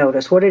and take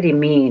notice. What did he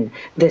mean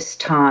this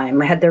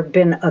time? Had there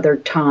been other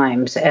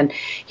times? And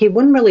he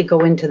wouldn't really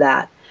go into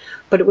that.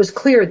 But it was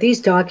clear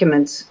these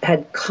documents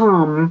had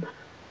come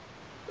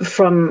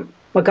from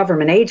a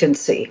government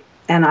agency.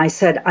 And I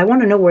said, I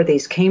want to know where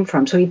these came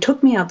from. So he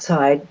took me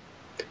outside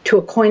to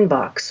a coin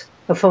box,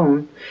 a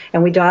phone,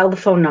 and we dialed the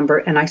phone number,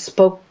 and I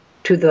spoke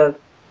to the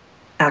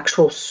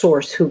actual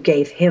source who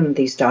gave him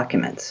these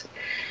documents.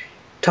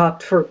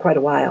 Talked for quite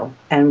a while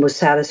and was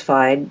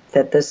satisfied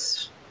that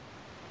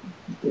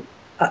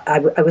I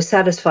was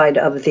satisfied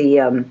of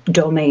the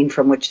domain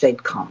from which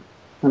they'd come.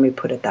 Let me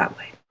put it that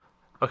way.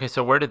 Okay,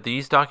 so where did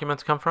these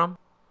documents come from?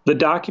 The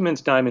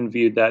documents Diamond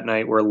viewed that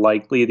night were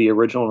likely the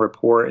original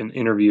report and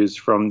interviews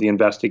from the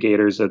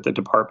investigators at the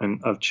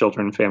Department of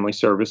Children and Family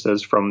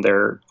Services from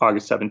their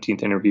August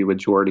 17th interview with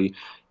Jordy,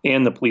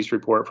 and the police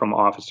report from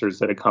officers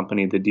that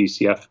accompanied the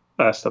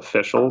DCFS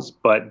officials,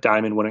 but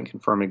Diamond wouldn't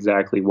confirm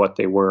exactly what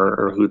they were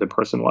or who the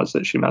person was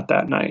that she met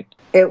that night.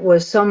 It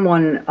was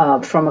someone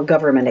from a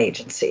government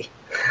agency.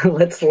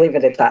 Let's leave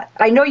it at that.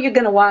 I know you're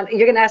going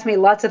to ask me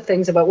lots of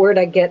things about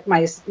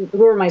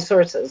who are my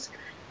sources,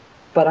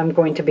 but I'm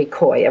going to be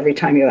coy every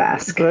time you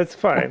ask. That's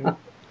fine.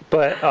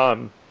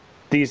 But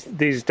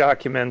these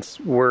documents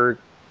were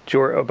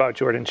about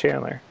Jordan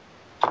Chandler.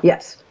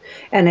 Yes,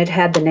 and it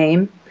had the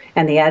name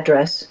and the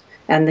address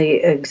and the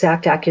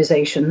exact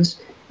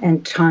accusations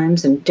and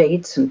times and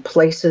dates and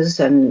places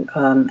and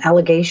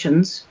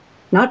allegations,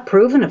 not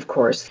proven, of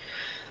course,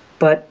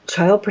 but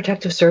Child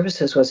Protective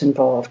Services was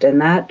involved, and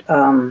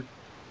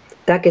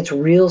that gets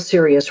real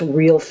serious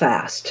real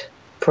fast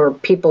for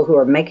people who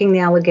are making the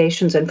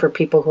allegations and for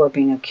people who are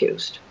being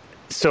accused.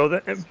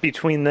 So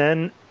between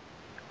then,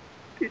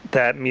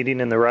 that meeting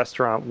in the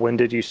restaurant, when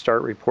did you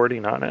start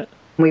reporting on it?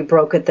 We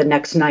broke it the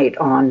next night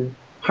on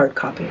hard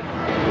copy.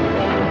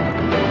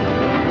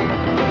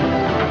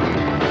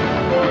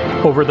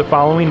 Over the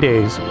following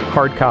days,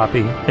 Hard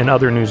Copy and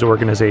other news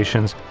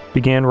organizations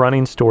began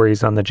running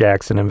stories on the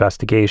Jackson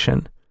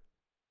investigation.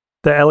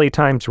 The LA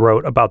Times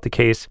wrote about the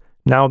case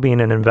now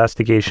being an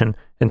investigation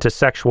into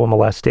sexual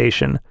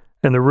molestation,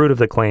 and the root of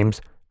the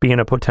claims being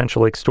a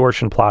potential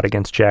extortion plot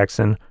against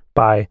Jackson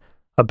by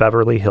a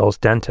Beverly Hills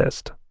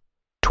dentist.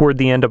 Toward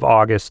the end of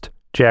August,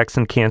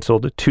 Jackson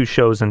canceled 2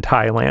 shows in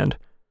Thailand,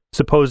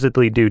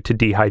 supposedly due to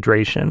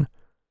dehydration.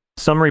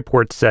 Some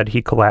reports said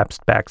he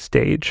collapsed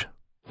backstage.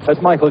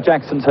 At Michael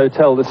Jackson's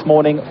hotel this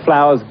morning,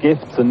 flowers,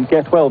 gifts, and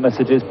get well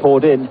messages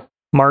poured in.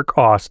 Mark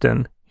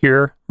Austin,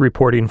 here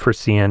reporting for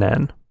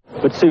CNN.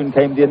 But soon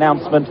came the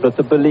announcement that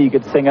the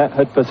beleaguered singer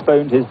had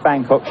postponed his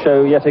Bangkok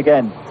show yet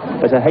again.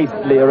 At a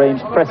hastily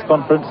arranged press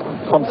conference,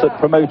 concert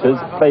promoters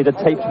played a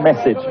taped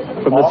message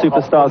from the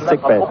superstar's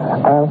sickbed.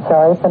 I am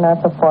sorry for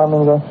not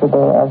performing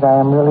yesterday, as I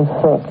am really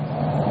sick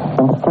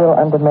and still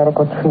under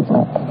medical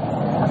treatment.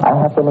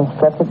 I have been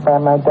instructed by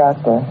my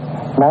doctor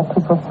not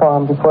to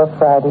perform before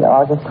Friday,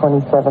 August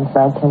 27,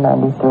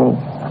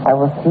 1993. I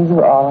will see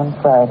you all on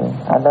Friday.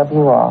 I love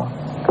you all.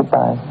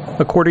 Goodbye.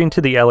 According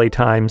to the LA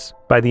Times,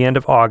 by the end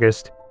of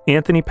August,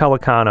 Anthony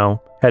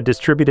Pellicano had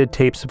distributed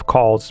tapes of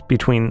calls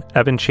between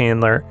Evan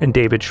Chandler and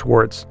David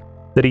Schwartz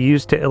that he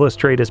used to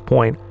illustrate his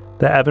point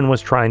that Evan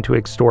was trying to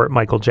extort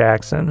Michael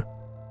Jackson.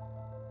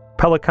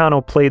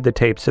 Pellicano played the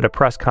tapes at a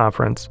press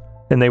conference,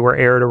 and they were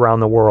aired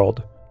around the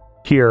world.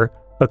 Here,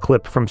 a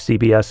clip from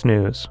CBS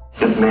News.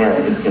 This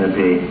man is going to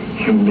be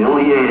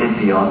humiliated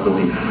beyond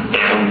belief.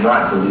 Will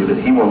not believe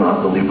it. He will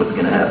not believe what's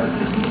going to happen.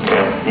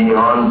 It's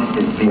beyond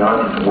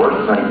his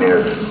worst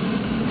nightmares.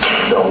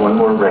 So one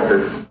more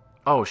record.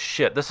 Oh,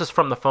 shit. This is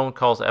from the phone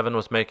calls Evan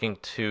was making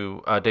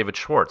to David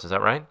Schwartz. Is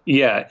that right?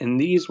 Yeah, and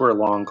these were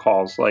long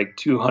calls, like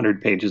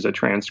 200 pages of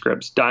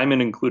transcripts.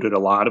 Diamond included a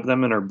lot of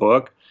them in her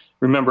book.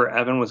 Remember,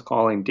 Evan was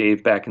calling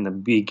Dave back in the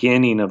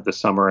beginning of the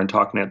summer and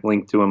talking at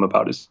length to him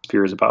about his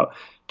fears about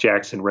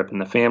Jackson ripping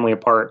the family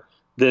apart.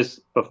 This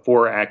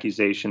before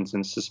accusations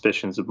and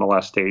suspicions of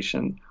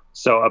molestation.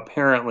 So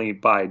apparently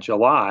by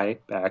July,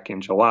 back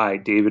in July,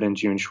 David and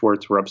June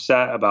Schwartz were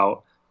upset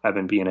about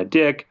Evan being a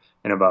dick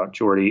and about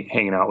Jordy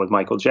hanging out with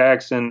Michael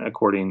Jackson.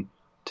 According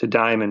to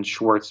Diamond,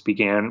 Schwartz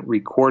began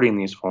recording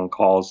these phone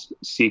calls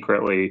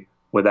secretly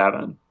with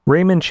Evan.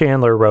 Raymond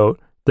Chandler wrote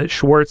that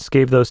Schwartz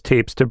gave those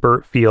tapes to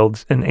Burt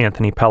Fields and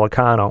Anthony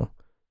Pellicano.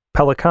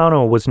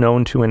 Pellicano was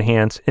known to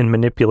enhance and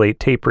manipulate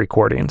tape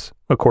recordings,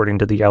 according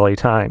to the LA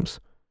Times.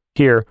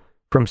 Here,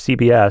 From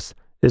CBS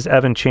is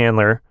Evan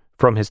Chandler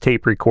from his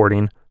tape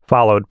recording,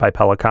 followed by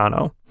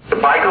Pellicano.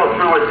 If I go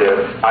through with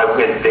this, I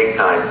win big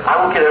time.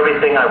 I will get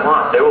everything I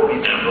want. They will be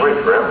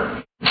destroyed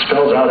forever. It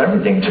spells out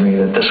everything to me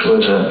that this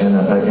was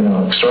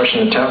an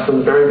extortion attempt from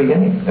the very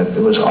beginning. That it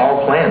was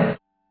all planned.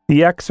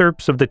 The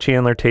excerpts of the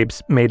Chandler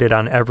tapes made it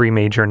on every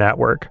major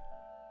network.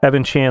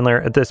 Evan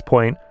Chandler, at this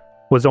point,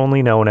 was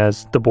only known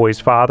as the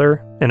boy's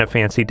father and a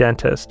fancy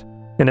dentist,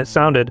 and it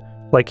sounded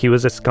like he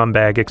was a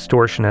scumbag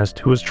extortionist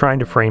who was trying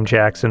to frame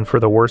Jackson for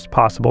the worst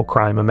possible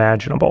crime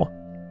imaginable.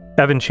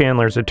 Evan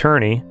Chandler's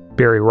attorney,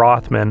 Barry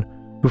Rothman,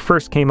 who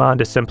first came on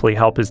to simply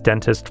help his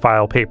dentist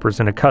file papers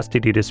in a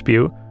custody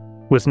dispute,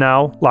 was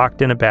now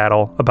locked in a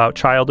battle about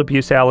child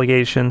abuse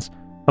allegations,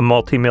 a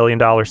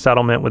multi-million-dollar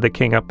settlement with the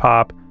King of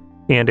Pop,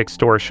 and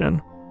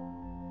extortion.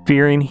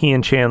 Fearing he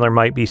and Chandler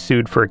might be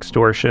sued for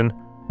extortion,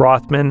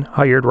 Rothman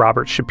hired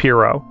Robert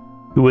Shapiro,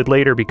 who would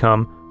later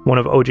become one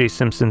of O.J.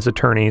 Simpson's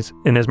attorneys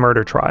in his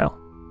murder trial.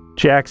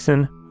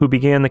 Jackson, who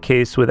began the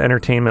case with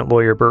entertainment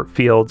lawyer Burt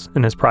Fields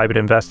and his private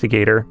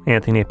investigator,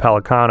 Anthony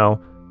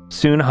Pellicano,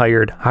 soon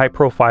hired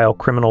high-profile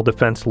criminal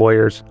defense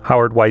lawyers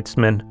Howard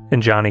Weitzman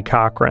and Johnny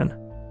Cochran.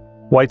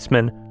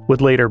 Weitzman would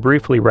later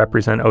briefly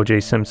represent O.J.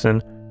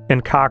 Simpson,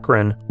 and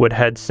Cochran would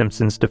head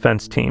Simpson's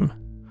defense team.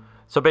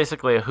 So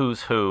basically a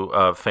who's who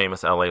of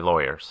famous LA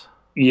lawyers.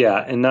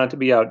 Yeah, and not to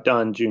be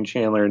outdone, June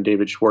Chandler and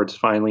David Schwartz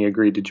finally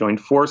agreed to join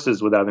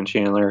forces with Evan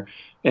Chandler,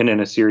 and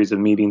in a series of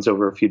meetings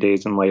over a few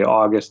days in late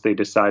August, they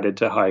decided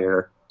to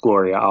hire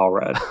Gloria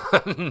Allred.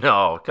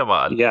 No, come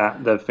on. Yeah,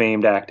 the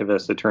famed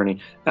activist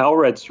attorney.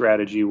 Allred's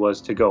strategy was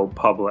to go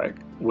public,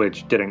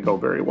 which didn't go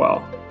very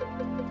well.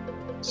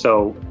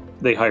 So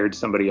they hired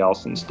somebody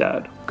else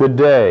instead. Good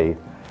day.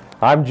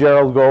 I'm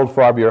Gerald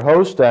Goldfarb, your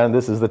host, and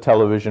this is the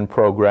television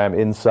program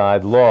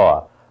Inside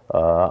Law.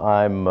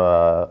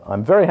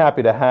 I'm very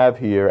happy to have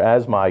here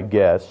as my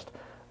guest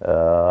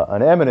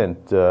an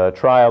eminent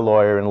trial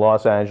lawyer in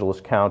Los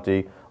Angeles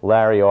County,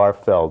 Larry R.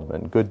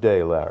 Feldman. Good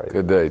day, Larry.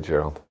 Good day,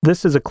 Gerald.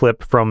 This is a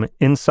clip from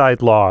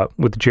Inside Law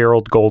with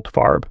Gerald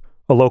Goldfarb,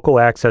 a local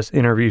access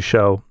interview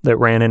show that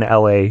ran in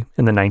L.A.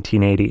 in the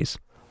 1980s.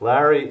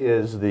 Larry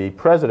is the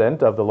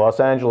president of the Los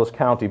Angeles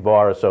County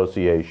Bar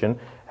Association,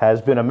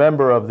 has been a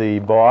member of the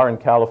bar in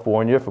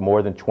California for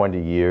more than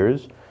 20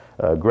 years,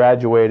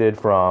 graduated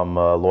from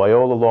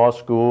Loyola Law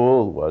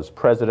School, was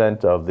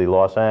president of the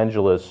Los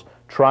Angeles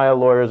Trial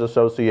Lawyers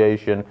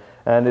Association,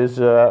 and is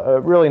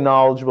really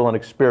knowledgeable and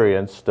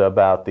experienced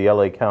about the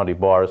LA County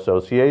Bar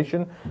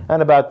Association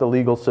and about the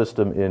legal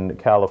system in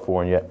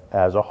California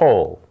as a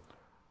whole.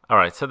 All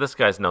right, so this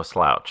guy's no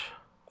slouch.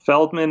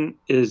 Feldman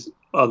is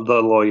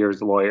the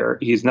lawyer's lawyer.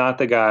 He's not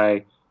the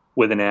guy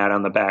with an ad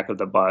on the back of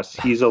the bus.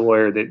 He's a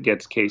lawyer that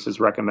gets cases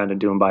recommended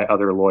to him by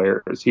other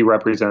lawyers. He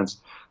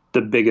represents the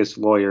biggest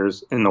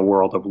lawyers in the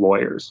world of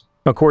lawyers.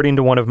 According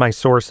to one of my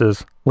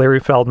sources, Larry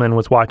Feldman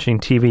was watching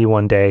TV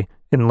one day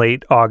in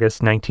late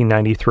August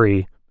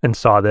 1993 and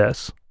saw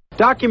this.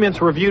 Documents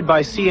reviewed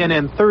by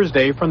CNN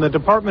Thursday from the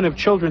Department of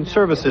Children's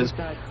Services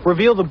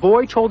reveal the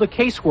boy told a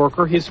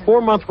caseworker his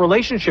 4-month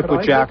relationship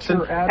with Jackson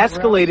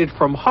escalated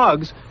from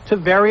hugs to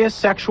various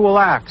sexual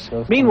acts.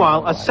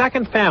 Meanwhile, a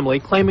second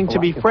family claiming to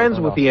be friends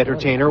with the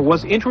entertainer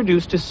was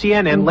introduced to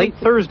CNN late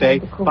Thursday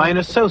by an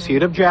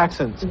associate of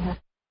Jackson's.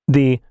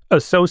 The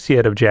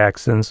associate of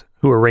Jackson's,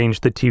 who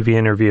arranged the TV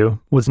interview,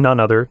 was none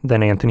other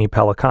than Anthony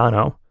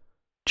Pellicano.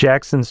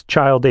 Jackson's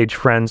child-age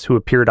friends who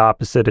appeared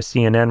opposite a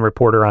CNN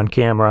reporter on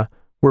camera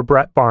were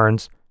Brett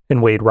Barnes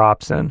and Wade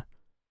Robson.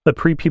 The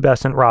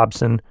prepubescent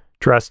Robson,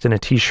 dressed in a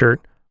t-shirt,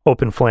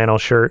 open flannel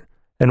shirt,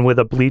 and with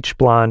a bleach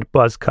blonde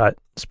buzz cut,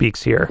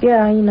 speaks here.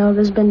 Yeah,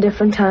 there's been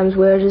different times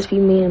where it'll just be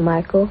me and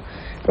Michael.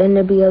 Then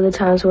there'll be other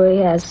times where he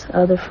has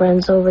other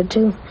friends over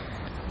too.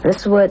 This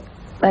is what,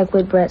 like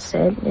what Brett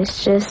said,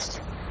 it's just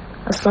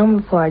a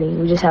slumber party.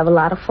 We just have a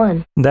lot of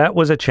fun. That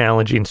was a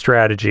challenging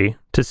strategy,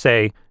 to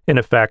say, in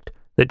effect,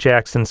 that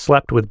Jackson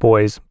slept with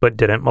boys but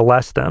didn't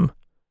molest them.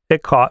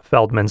 It caught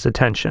Feldman's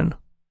attention.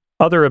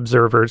 Other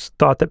observers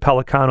thought that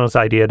Pellicano's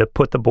idea to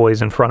put the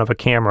boys in front of a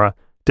camera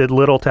did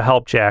little to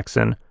help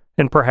Jackson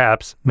and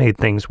perhaps made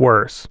things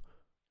worse.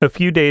 A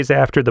few days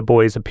after the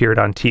boys appeared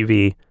on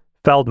TV,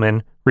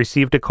 Feldman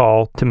received a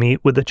call to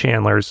meet with the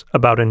Chandlers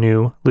about a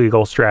new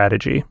legal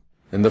strategy.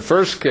 In the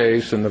first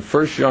case, in the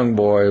first young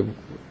boy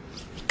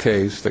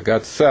case that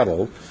got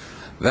settled,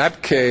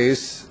 that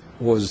case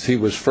he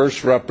was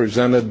first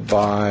represented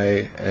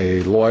by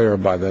a lawyer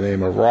by the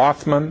name of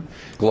Rothman.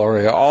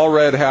 Gloria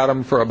Allred had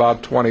him for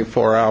about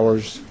 24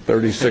 hours,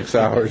 36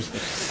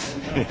 hours,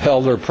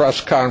 held her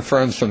press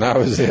conference, and that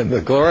was the end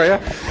of Gloria,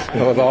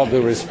 with all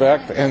due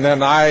respect. And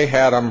then I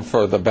had him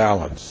for the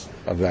balance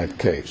of that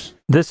case.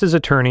 This is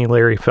attorney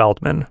Larry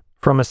Feldman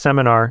from a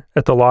seminar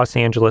at the Los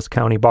Angeles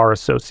County Bar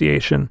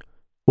Association,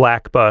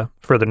 LACBA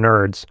for the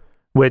nerds,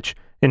 which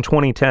in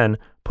 2010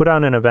 put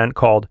on an event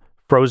called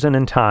Frozen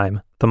in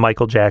Time, the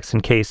Michael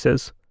Jackson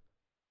Cases.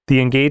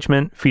 The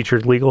engagement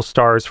featured legal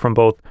stars from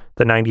both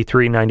the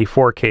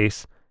 93-94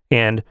 case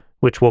and,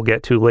 which we'll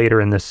get to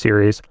later in this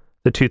series,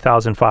 the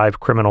 2005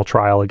 criminal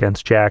trial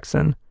against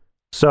Jackson.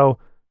 So,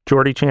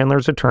 Jordy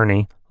Chandler's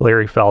attorney,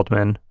 Larry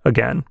Feldman,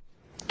 again.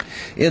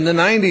 In the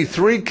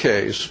 93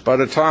 case, by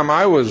the time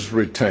I was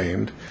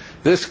retained,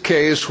 this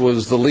case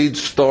was the lead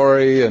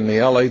story in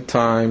the LA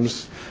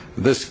Times.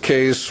 This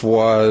case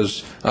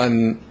was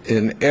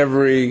in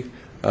every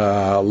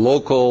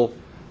local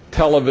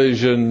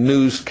television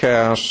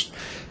newscast.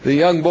 The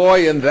young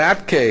boy in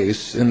that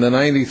case, in the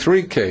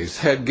 93 case,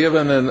 had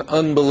given an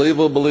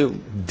unbelievably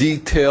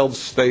detailed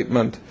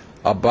statement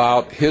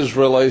about his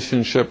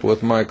relationship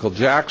with Michael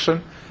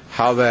Jackson,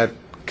 how that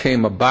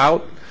came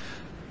about,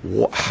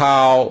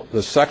 how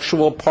the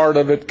sexual part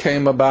of it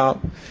came about.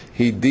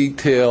 He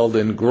detailed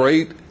in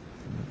great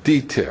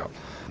detail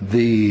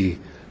the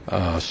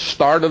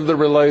start of the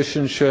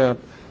relationship,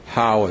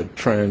 how it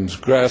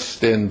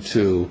transgressed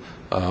into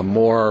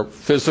more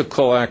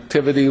physical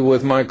activity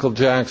with Michael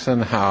Jackson,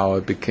 how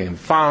it became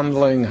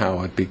fondling,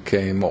 how it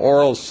became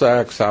oral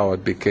sex, how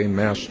it became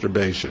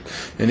masturbation.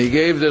 And he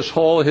gave this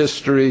whole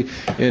history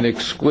in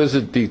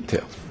exquisite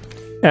detail.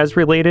 As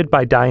related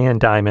by Diane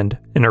Dimond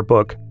in her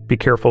book, Be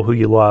Careful Who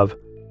You Love,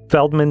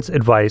 Feldman's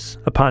advice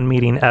upon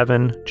meeting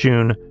Evan,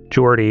 June,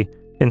 Jordy,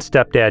 and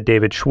stepdad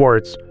David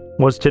Schwartz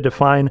was to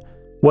define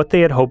what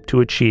they had hoped to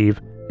achieve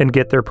and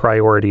get their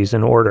priorities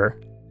in order.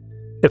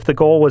 If the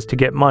goal was to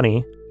get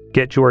money,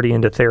 get Jordy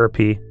into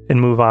therapy,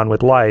 and move on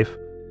with life,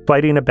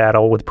 fighting a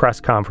battle with press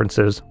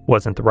conferences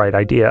wasn't the right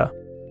idea.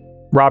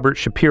 Robert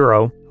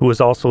Shapiro, who was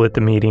also at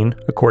the meeting,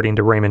 according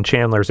to Raymond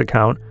Chandler's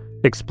account,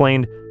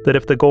 explained that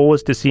if the goal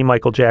was to see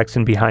Michael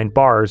Jackson behind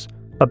bars,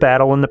 a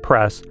battle in the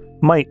press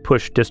might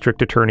push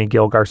District Attorney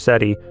Gil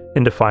Garcetti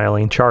into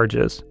filing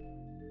charges.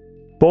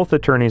 Both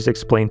attorneys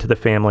explained to the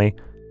family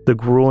the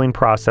grueling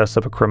process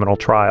of a criminal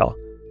trial,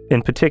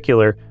 in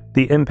particular,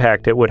 the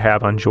impact it would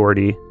have on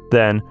Jordy,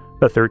 then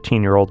a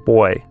 13-year-old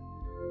boy.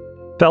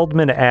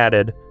 Feldman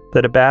added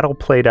that a battle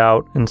played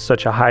out in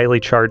such a highly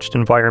charged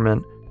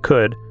environment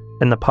could,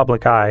 in the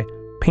public eye,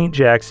 paint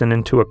Jackson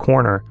into a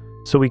corner,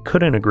 so he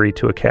couldn't agree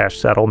to a cash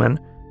settlement,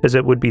 as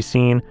it would be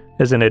seen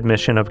as an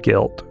admission of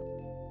guilt.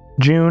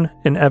 June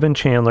and Evan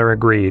Chandler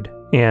agreed,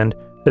 and,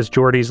 as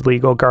Jordy's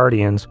legal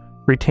guardians,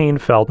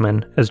 retained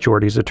Feldman as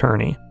Jordy's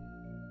attorney.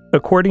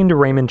 According to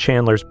Raymond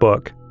Chandler's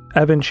book,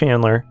 Evan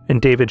Chandler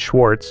and David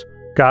Schwartz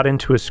got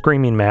into a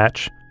screaming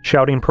match,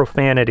 shouting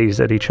profanities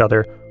at each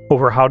other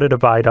over how to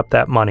divide up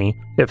that money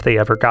if they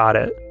ever got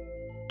it.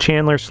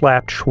 Chandler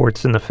slapped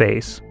Schwartz in the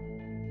face.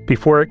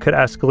 Before it could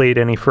escalate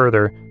any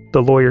further,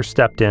 the lawyer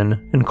stepped in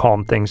and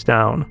calmed things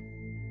down.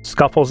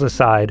 Scuffles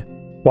aside,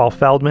 while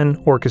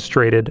Feldman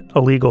orchestrated a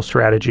legal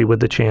strategy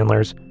with the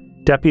Chandlers,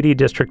 Deputy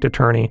District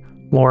Attorney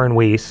Lauren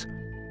Weiss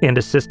and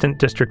Assistant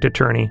District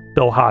Attorney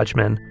Bill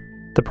Hodgman,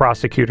 the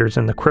prosecutors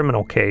in the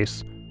criminal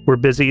case, were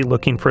busy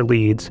looking for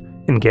leads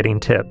and getting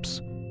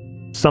tips.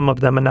 Some of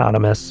them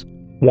anonymous,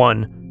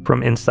 one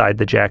from inside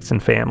the Jackson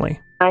family.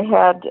 I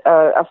had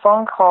a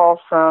phone call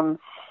from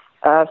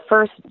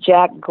first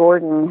Jack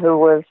Gordon, who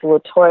was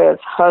LaToya's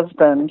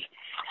husband,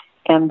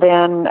 and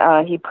then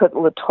he put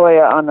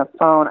LaToya on the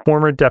phone.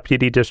 Former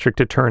Deputy District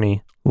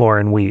Attorney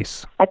Lauren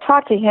Weiss. I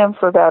talked to him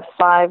for about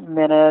 5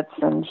 minutes,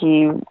 and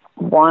he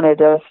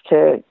wanted us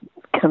to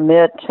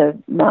commit to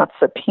not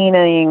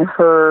subpoenaing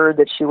her,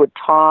 that she would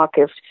talk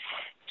if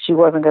she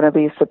wasn't going to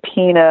be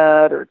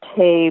subpoenaed or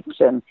taped,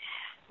 and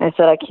I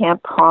said, I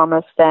can't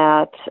promise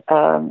that.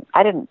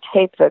 I didn't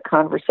tape the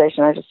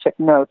conversation, I just took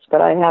notes,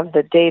 but I have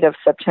the date of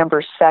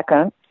September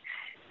 2nd,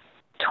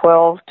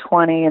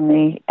 12:20 in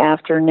the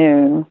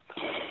afternoon.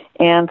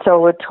 And so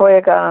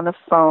LaToya got on the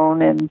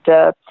phone, and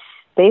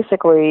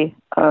basically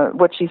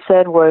what she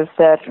said was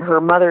that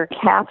her mother,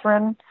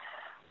 Catherine,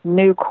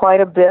 knew quite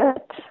a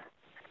bit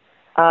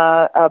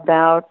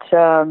about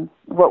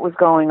what was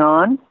going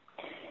on.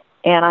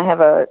 And I have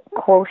a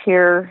quote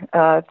here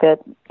that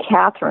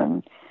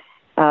Catherine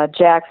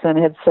Jackson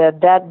had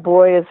said, "That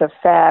boy is a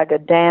fag, a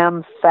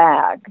damn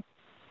fag."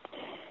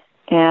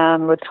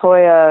 And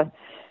LaToya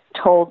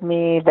told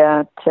me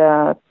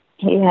that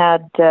he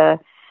had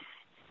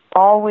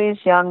always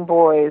young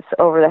boys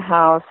over the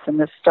house, and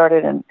this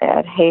started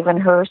at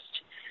Havenhurst.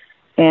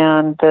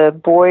 And the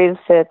boys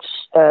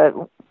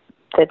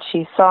that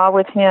she saw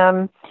with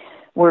him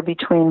were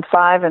between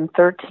 5 and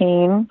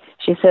 13.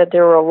 She said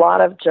there were a lot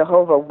of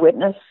Jehovah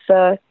Witness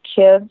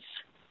kids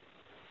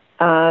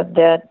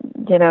that,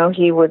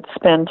 he would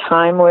spend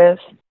time with.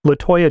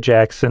 LaToya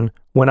Jackson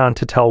went on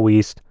to tell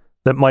Weiss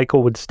that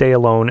Michael would stay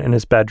alone in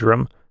his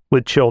bedroom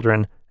with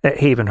children at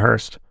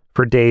Havenhurst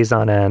for days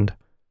on end,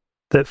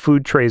 that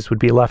food trays would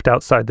be left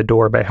outside the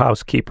door by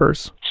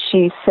housekeepers.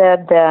 She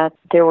said that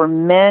there were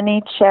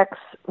many checks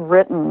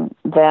written,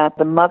 that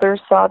the mother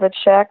saw the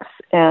checks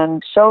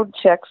and showed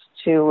checks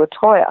to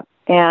LaToya.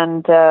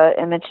 And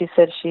then she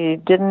said she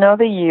didn't know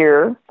the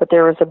year, but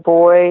there was a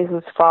boy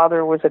whose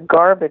father was a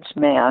garbage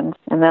man.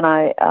 And then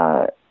I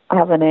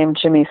have the name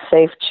Jimmy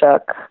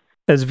Safechuck.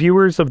 As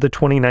viewers of the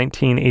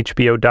 2019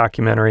 HBO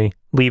documentary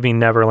Leaving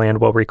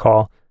Neverland will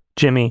recall,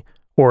 Jimmy,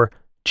 or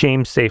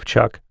James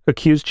Safechuck,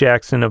 accused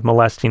Jackson of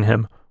molesting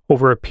him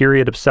over a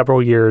period of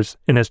several years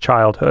in his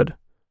childhood,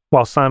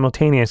 while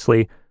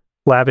simultaneously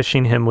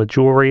lavishing him with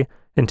jewelry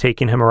and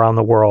taking him around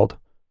the world.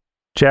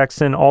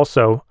 Jackson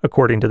also,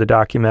 according to the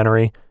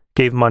documentary,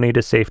 gave money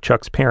to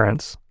Safechuck's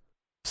parents.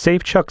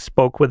 Safechuck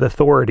spoke with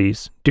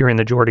authorities during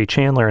the Jordy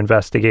Chandler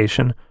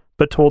investigation,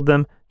 but told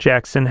them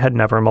Jackson had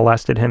never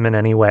molested him in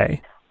any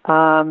way.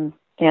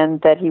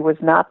 And that he was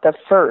not the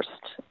first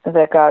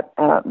that got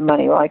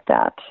money like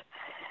that.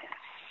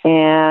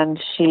 And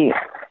she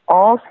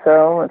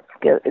also,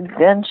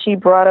 then she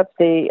brought up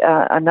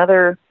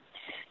another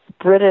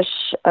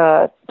British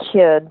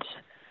kid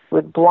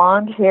with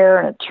blonde hair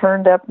and a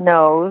turned-up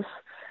nose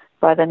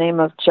by the name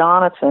of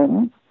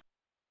Jonathan.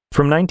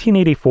 From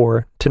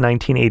 1984 to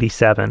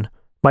 1987,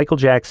 Michael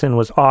Jackson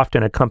was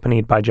often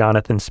accompanied by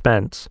Jonathan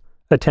Spence,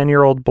 a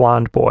 10-year-old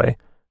blonde boy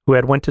who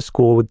had went to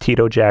school with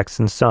Tito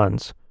Jackson's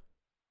sons.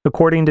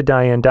 According to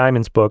Diane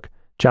Dimond's book,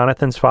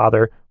 Jonathan's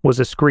father was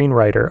a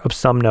screenwriter of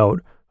some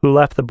note who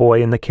left the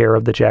boy in the care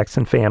of the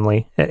Jackson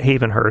family at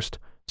Havenhurst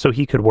so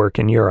he could work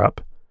in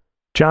Europe.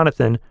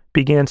 Jonathan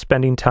began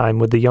spending time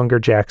with the younger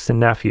Jackson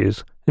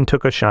nephews and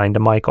took a shine to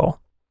Michael.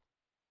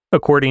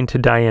 According to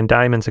Diane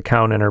Dimond's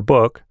account in her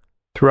book,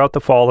 throughout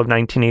the fall of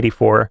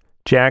 1984,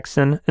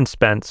 Jackson and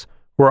Spence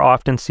were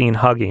often seen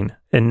hugging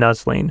and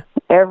nuzzling.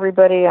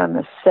 Everybody on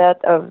the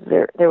set of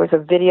there was a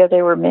video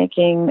they were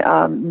making,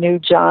 knew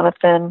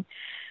Jonathan.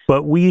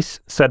 But Weiss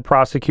said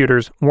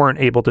prosecutors weren't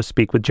able to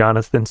speak with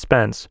Jonathan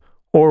Spence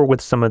or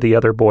with some of the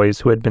other boys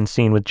who had been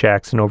seen with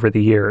Jackson over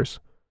the years.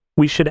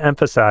 We should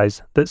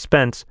emphasize that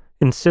Spence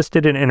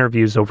insisted in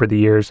interviews over the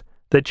years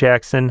that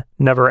Jackson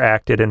never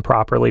acted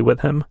improperly with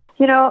him.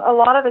 You know, a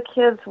lot of the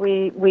kids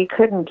we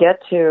couldn't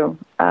get to,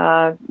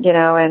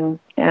 and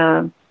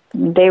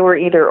they were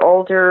either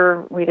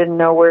older, we didn't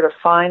know where to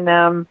find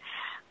them.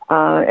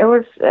 It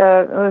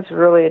was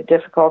really a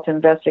difficult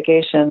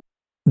investigation.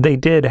 They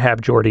did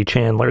have Jordy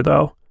Chandler,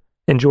 though,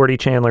 and Jordy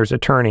Chandler's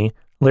attorney,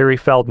 Larry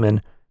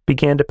Feldman,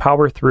 began to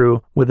power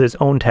through with his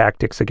own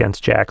tactics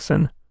against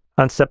Jackson.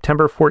 On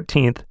September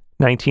 14th,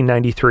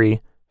 1993,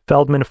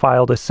 Feldman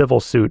filed a civil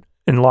suit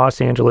in Los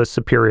Angeles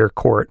Superior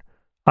Court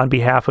on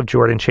behalf of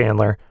Jordan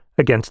Chandler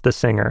against the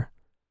singer.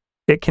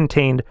 It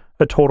contained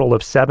a total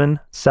of 7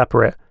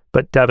 separate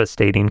but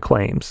devastating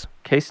claims.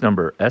 Case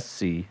number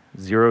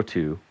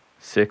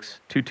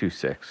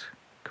SC-02-6226,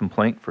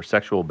 complaint for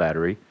sexual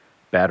battery,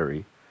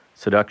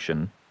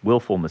 seduction,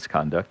 willful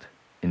misconduct,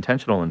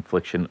 intentional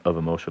infliction of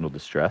emotional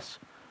distress,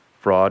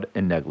 fraud,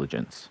 and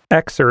negligence.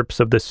 Excerpts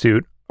of the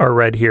suit are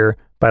read here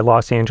by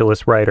Los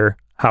Angeles writer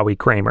Howie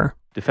Kramer.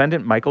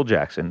 Defendant Michael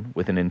Jackson,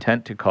 with an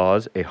intent to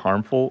cause a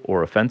harmful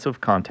or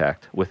offensive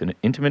contact with an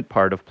intimate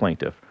part of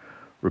plaintiff,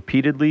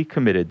 repeatedly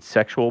committed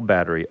sexual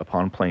battery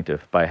upon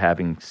plaintiff by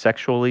having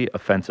sexually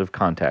offensive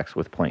contacts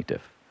with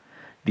plaintiff.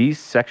 These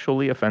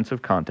sexually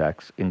offensive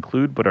contacts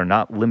include but are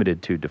not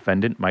limited to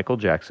defendant Michael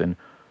Jackson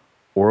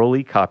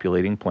orally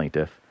copulating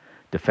plaintiff,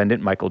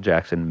 defendant Michael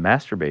Jackson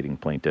masturbating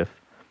plaintiff,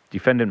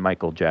 defendant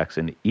Michael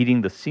Jackson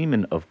eating the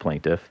semen of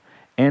plaintiff,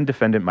 and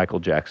defendant Michael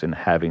Jackson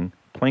having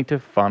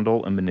plaintiff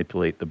fondle and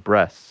manipulate the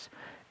breasts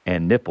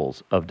and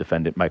nipples of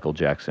defendant Michael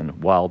Jackson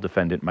while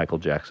defendant Michael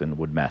Jackson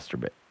would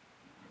masturbate.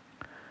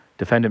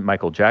 Defendant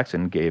Michael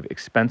Jackson gave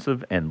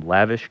expensive and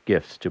lavish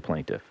gifts to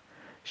plaintiff,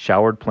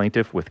 showered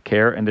plaintiff with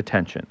care and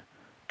attention,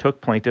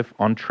 took plaintiff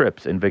on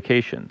trips and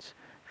vacations,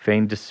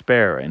 feigned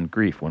despair and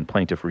grief when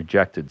plaintiff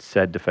rejected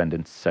said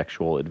defendant's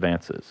sexual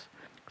advances.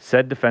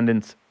 Said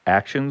defendant's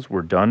actions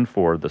were done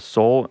for the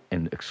sole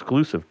and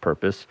exclusive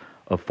purpose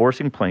of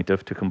forcing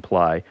plaintiff to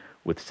comply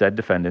with said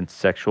defendant's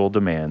sexual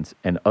demands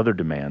and other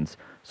demands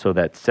so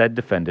that said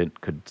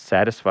defendant could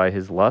satisfy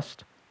his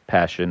lust,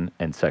 passion,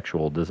 and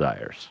sexual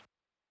desires.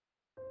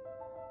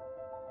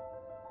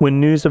 When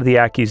news of the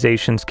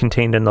accusations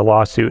contained in the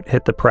lawsuit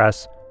hit the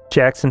press,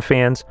 Jackson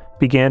fans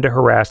began to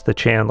harass the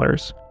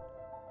Chandlers.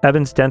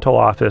 Evans' dental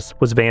office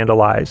was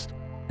vandalized,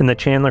 and the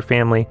Chandler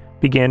family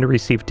began to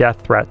receive death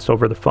threats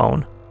over the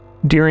phone.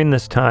 During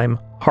this time,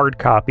 Hard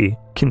Copy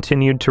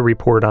continued to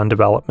report on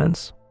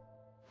developments.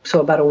 So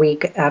about a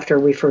week after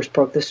we first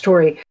broke the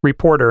story,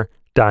 reporter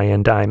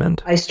Diane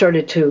Dimond. I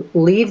started to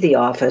leave the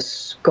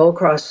office, go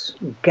across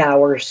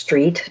Gower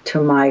Street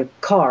to my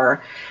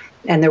car,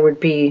 and there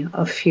would be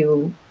a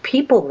few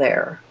people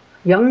there,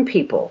 young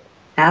people,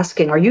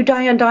 asking, "Are you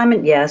Diane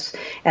Dimond?" "Yes."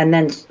 And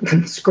then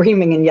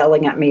screaming and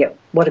yelling at me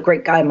what a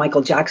great guy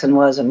Michael Jackson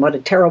was and what a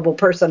terrible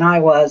person I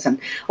was, and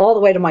all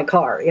the way to my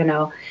car,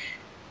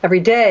 Every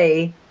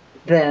day,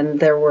 then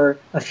there were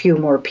a few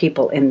more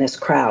people in this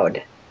crowd,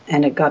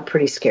 and it got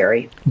pretty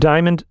scary.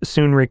 Dimond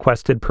soon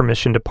requested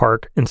permission to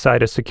park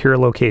inside a secure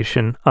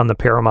location on the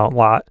Paramount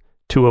lot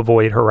to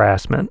avoid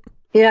harassment.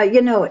 Yeah,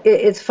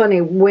 it's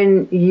funny.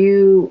 When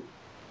you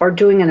are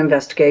doing an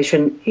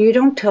investigation, you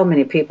don't tell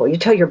many people. You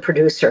tell your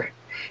producer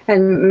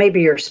and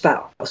maybe your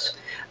spouse.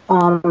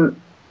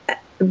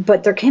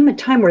 But there came a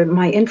time where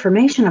my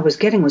information I was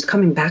getting was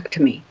coming back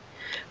to me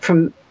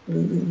from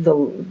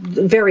the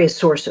various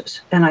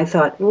sources. And I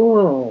thought,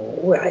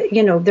 whoa,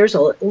 there's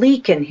a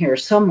leak in here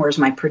somewhere. Is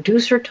my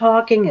producer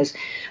talking? Is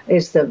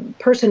the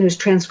person who's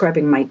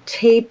transcribing my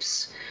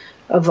tapes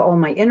of all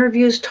my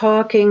interviews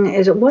talking?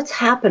 What's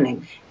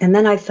happening? And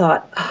then I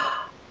thought,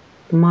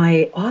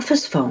 my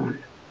office phone.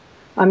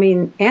 I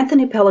mean,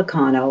 Anthony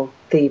Pellicano,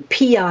 the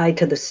PI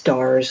to the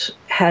stars,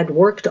 had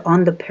worked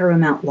on the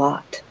Paramount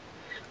lot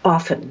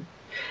often.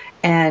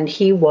 And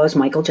he was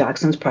Michael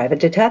Jackson's private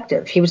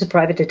detective. He was a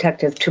private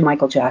detective to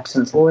Michael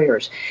Jackson's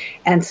lawyers.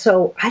 And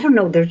so, I don't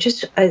know, there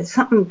just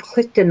something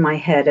clicked in my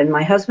head. And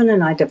my husband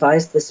and I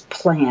devised this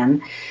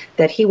plan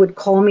that he would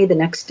call me the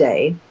next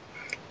day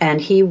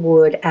and he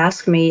would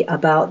ask me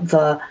about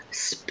the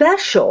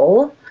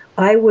special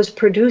I was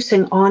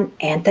producing on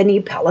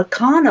Anthony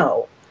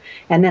Pellicano.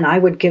 And then I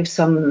would give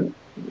some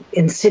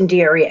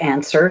incendiary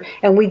answer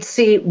and we'd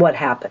see what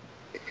happened.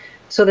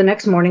 So the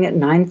next morning at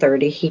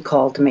 9:30, he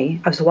called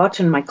me. I was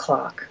watching my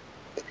clock.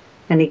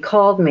 And he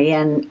called me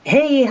and,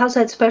 hey, how's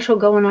that special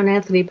going on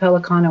Anthony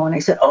Pellicano? And I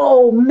said,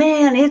 oh,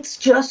 man, it's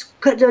just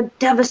going to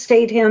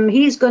devastate him.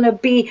 He's going to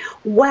be,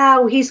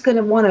 wow, he's going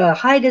to want to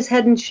hide his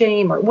head in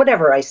shame or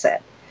whatever I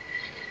said.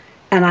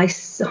 And I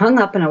hung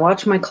up and I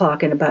watched my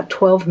clock and about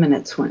 12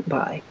 minutes went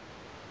by.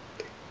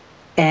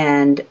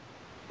 And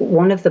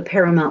one of the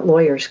Paramount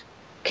lawyers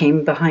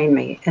came behind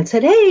me and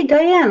said, hey,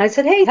 Diane. I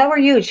said, hey, how are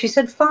you? She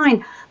said,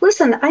 fine.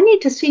 Listen, I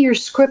need to see your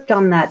script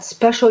on that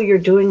special you're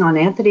doing on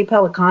Anthony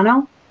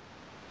Pellicano.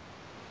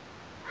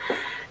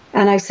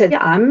 And I said,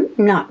 yeah, I'm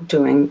not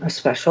doing a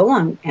special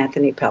on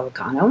Anthony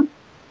Pellicano.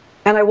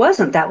 And I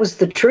wasn't. That was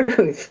the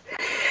truth.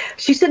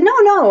 She said,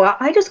 no,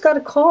 I just got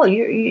a call.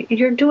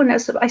 You're doing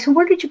this. I said,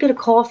 where did you get a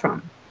call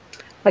from?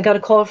 I got a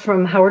call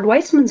from Howard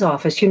Weitzman's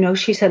office.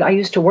 She said, I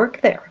used to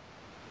work there.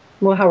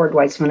 Well, Howard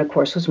Weitzman, of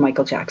course, was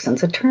Michael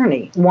Jackson's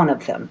attorney, one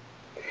of them.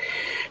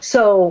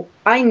 So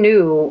I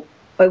knew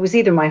it was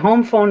either my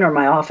home phone or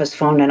my office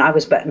phone, and I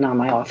was betting on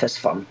my office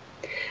phone.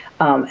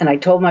 And I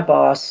told my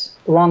boss,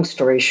 long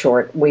story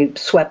short, we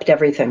swept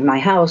everything, my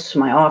house,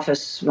 my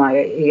office,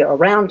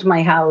 around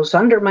my house,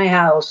 under my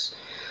house.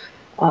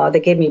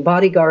 They gave me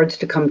bodyguards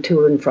to come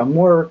to and from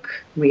work.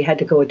 We had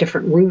to go a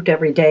different route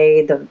every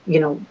day,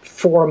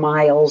 4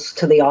 miles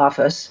to the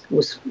office. It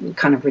was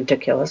kind of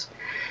ridiculous.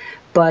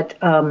 But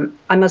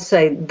I must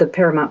say the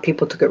Paramount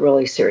people took it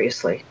really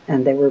seriously,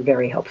 and they were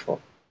very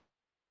helpful.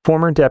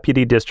 Former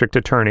Deputy District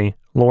Attorney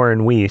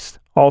Lauren Wiest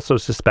also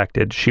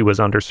suspected she was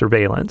under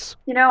surveillance.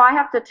 I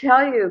have to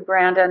tell you,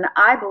 Brandon,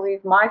 I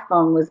believe my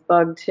phone was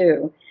bugged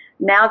too.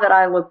 Now that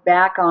I look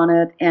back on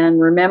it and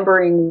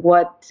remembering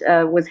what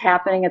was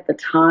happening at the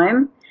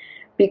time,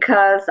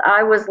 because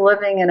I was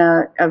living in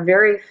a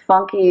very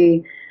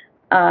funky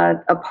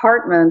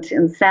apartment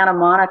in Santa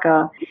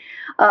Monica.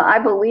 I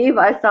believe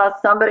I saw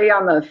somebody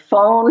on the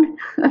phone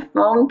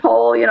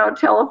pole,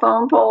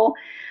 telephone pole.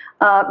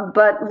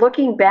 But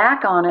looking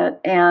back on it,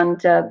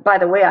 and by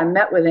the way, I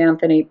met with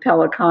Anthony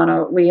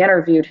Pellicano. We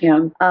interviewed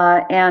him.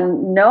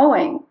 And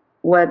knowing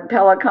what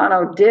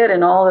Pellicano did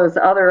in all those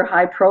other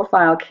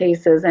high-profile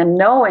cases and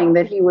knowing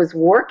that he was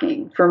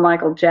working for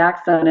Michael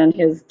Jackson and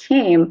his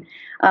team,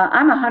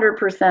 I'm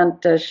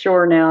 100%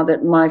 sure now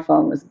that my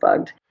phone was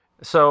bugged.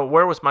 So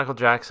where was Michael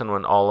Jackson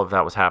when all of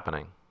that was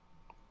happening?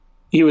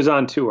 He was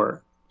on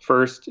tour,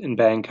 first in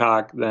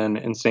Bangkok, then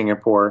in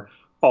Singapore.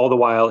 All the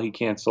while, he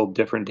canceled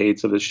different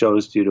dates of his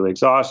shows due to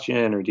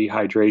exhaustion or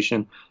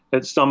dehydration.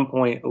 At some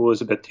point,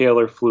 Elizabeth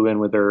Taylor flew in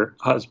with her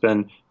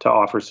husband to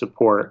offer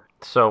support.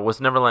 So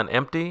was Neverland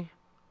empty?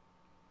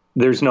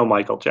 There's no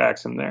Michael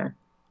Jackson there.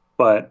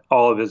 But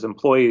all of his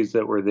employees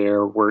that were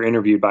there were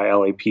interviewed by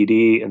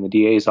LAPD and the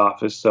DA's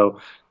office. So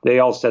they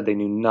all said they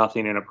knew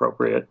nothing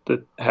inappropriate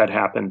that had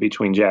happened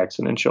between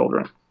Jackson and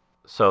children.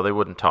 So they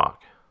wouldn't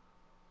talk?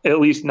 At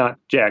least not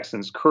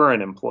Jackson's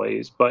current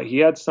employees, but he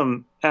had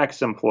some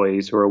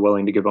ex-employees who were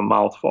willing to give a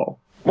mouthful.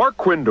 Mark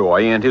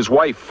Quindoy and his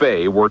wife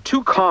Faye were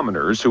two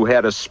commoners who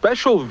had a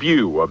special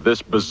view of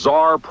this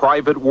bizarre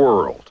private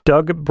world.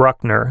 Doug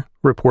Bruckner,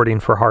 reporting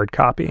for Hard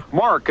Copy.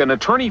 Mark, an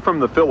attorney from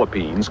the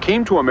Philippines,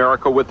 came to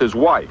America with his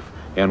wife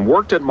and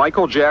worked at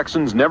Michael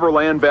Jackson's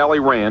Neverland Valley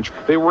Ranch.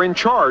 They were in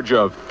charge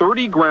of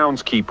 30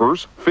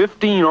 groundskeepers,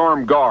 15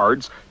 armed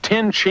guards,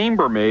 10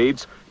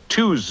 chambermaids,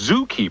 2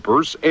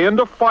 zookeepers, and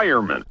a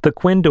fireman. The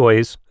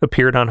Quindoys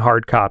appeared on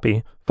Hard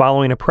Copy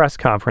following a press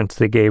conference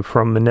they gave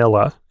from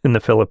Manila in the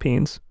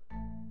Philippines.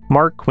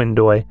 Mark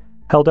Quindoy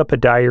held up a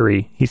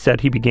diary he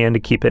said he began to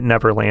keep at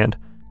Neverland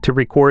to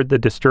record the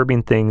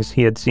disturbing things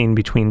he had seen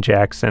between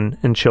Jackson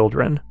and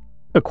children.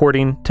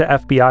 According to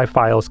FBI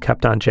files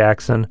kept on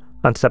Jackson,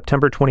 on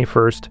September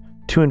 21st,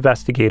 2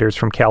 investigators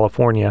from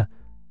California,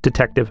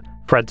 Detective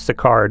Fred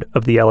Sicard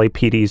of the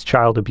LAPD's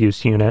Child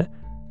Abuse Unit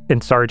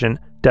and Sergeant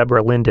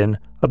Deborah Linden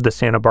of the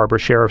Santa Barbara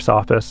Sheriff's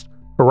Office,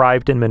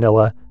 arrived in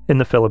Manila in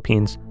the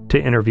Philippines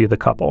to interview the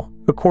couple.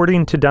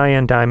 According to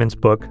Diane Dimond's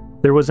book,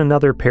 there was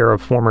another pair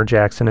of former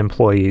Jackson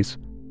employees,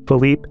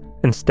 Philippe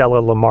and Stella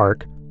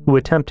Lamarck, who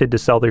attempted to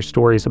sell their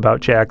stories about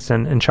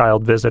Jackson and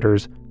child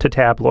visitors to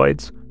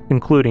tabloids,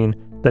 including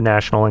the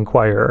National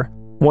Enquirer.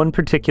 One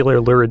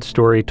particular lurid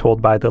story told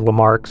by the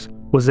Lamarcks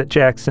was that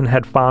Jackson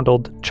had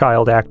fondled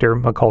child actor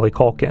Macaulay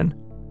Culkin.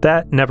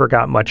 That never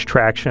got much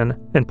traction,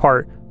 in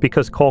part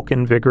because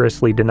Culkin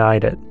vigorously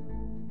denied it.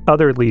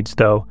 Other leads,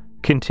 though,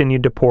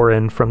 continued to pour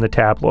in from the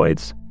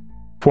tabloids.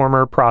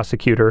 Former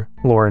prosecutor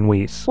Lauren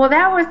Weiss. Well,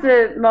 that was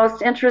the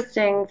most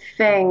interesting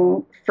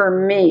thing for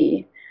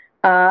me.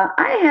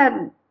 I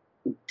had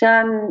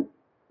done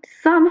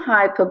some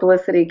high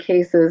publicity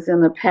cases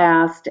in the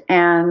past,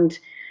 and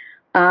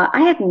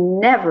I had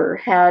never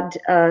had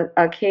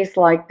a case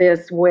like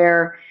this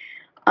where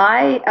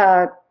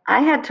I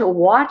had to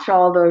watch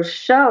all those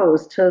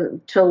shows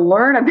to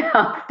learn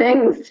about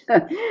things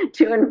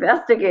to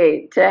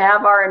investigate, to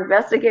have our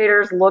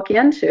investigators look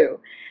into.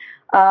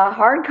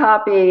 Hard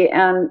copy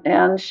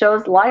and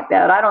shows like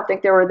that, I don't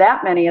think there were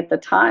that many at the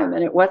time,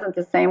 and it wasn't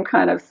the same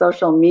kind of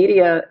social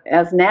media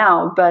as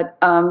now, but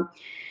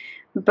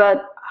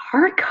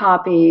hard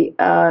copy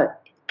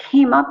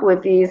came up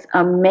with these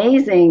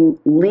amazing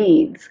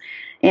leads,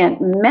 and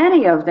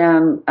many of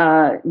them,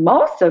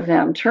 most of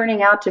them,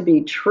 turning out to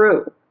be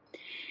true.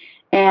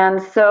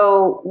 And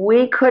so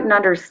we couldn't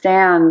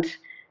understand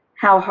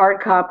how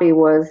hard copy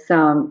was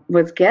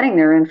getting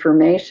their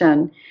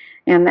information.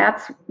 And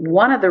that's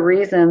one of the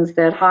reasons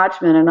that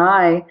Hodgman and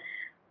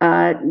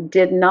I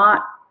did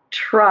not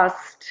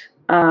trust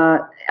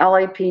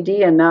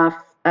LAPD enough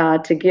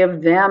to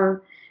give them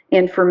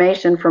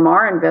information from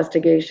our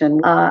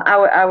investigation.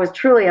 I was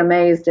truly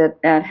amazed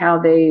at how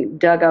they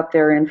dug up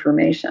their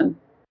information.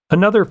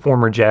 Another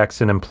former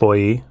Jackson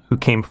employee who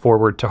came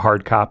forward to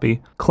hard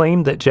copy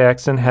claimed that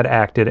Jackson had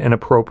acted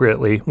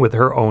inappropriately with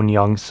her own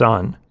young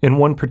son. In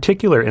one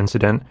particular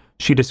incident,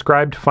 she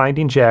described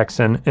finding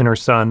Jackson and her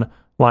son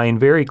lying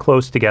very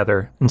close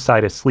together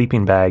inside a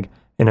sleeping bag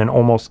in an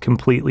almost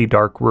completely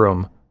dark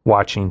room,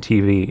 watching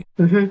TV.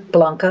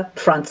 Blanca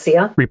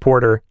Francia.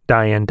 Reporter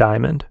Diane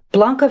Diamond.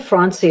 Blanca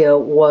Francia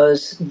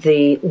was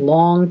the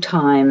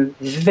longtime,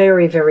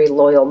 very, very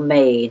loyal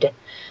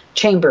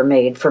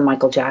chambermaid for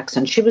Michael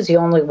Jackson. She was the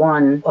only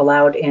one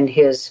allowed in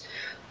his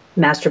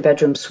master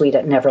bedroom suite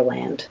at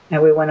Neverland.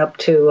 And we went up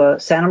to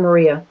Santa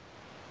Maria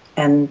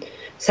and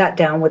sat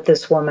down with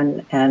this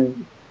woman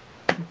and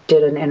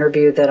did an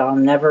interview that I'll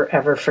never,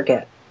 ever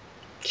forget.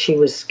 She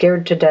was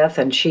scared to death,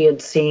 and she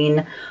had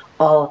seen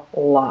a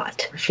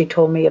lot. She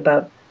told me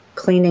about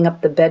cleaning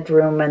up the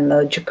bedroom and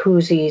the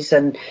jacuzzis,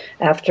 and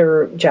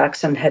after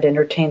Jackson had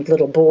entertained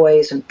little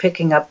boys and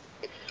picking up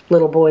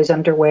little boys'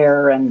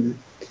 underwear and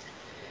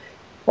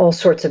all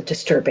sorts of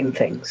disturbing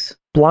things.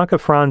 Blanca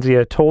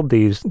Francia told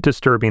these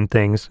disturbing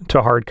things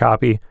to hard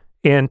copy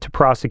and to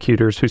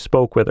prosecutors who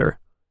spoke with her.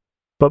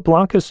 But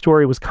Blanca's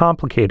story was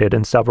complicated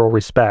in several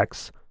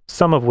respects,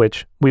 some of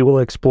which we will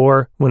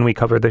explore when we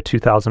cover the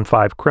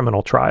 2005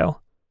 criminal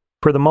trial.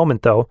 For the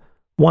moment, though,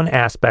 one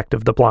aspect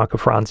of the Blanca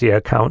Francia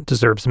account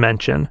deserves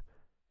mention.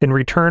 In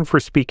return for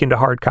speaking to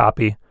hard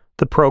copy,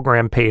 the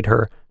program paid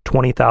her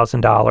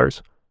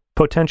 $20,000,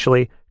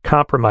 potentially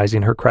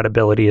compromising her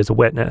credibility as a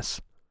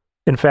witness.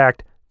 In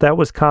fact, that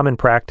was common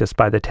practice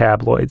by the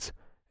tabloids,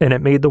 and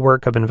it made the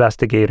work of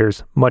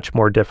investigators much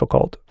more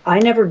difficult. I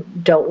never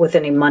dealt with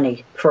any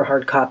money for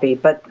hard copy,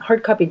 but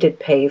hard copy did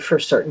pay for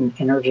certain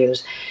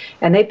interviews.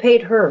 And they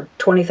paid her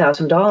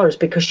 $20,000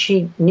 because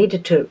she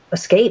needed to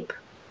escape.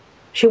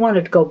 She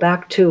wanted to go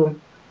back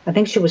to, I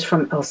think she was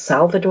from El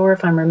Salvador,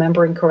 if I'm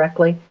remembering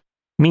correctly.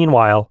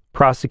 Meanwhile,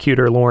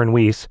 prosecutor Lauren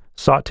Weiss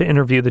sought to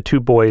interview the two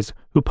boys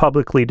who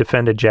publicly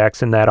defended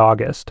Jackson that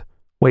August,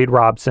 Wade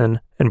Robson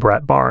and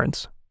Brett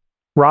Barnes.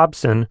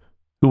 Robson,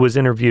 who was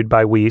interviewed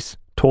by Weiss,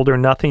 told her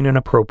nothing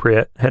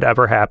inappropriate had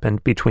ever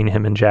happened between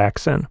him and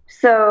Jackson.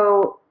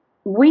 So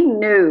we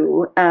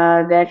knew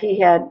that he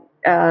had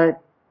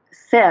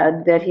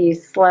said that he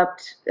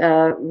slept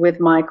with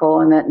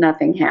Michael and that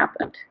nothing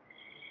happened.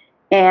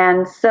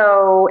 And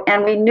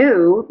we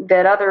knew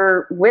that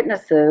other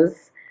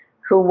witnesses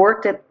who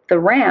worked at the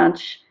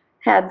ranch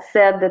had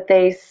said that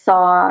they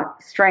saw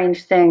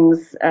strange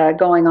things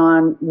going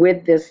on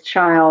with this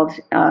child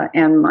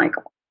and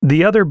Michael.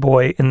 The other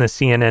boy in the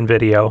CNN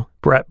video,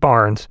 Brett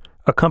Barnes,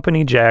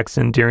 accompanied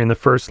Jackson during the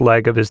first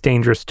leg of his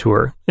Dangerous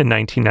tour in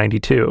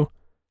 1992.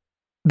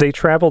 They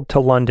traveled to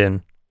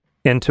London,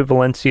 and to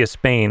Valencia,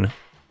 Spain,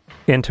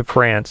 and to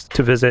France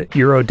to visit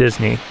Euro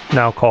Disney,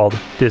 now called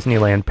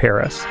Disneyland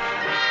Paris.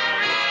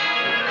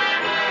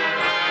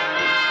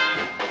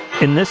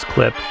 In this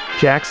clip,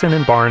 Jackson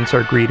and Barnes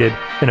are greeted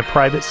in a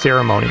private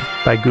ceremony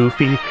by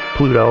Goofy,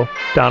 Pluto,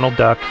 Donald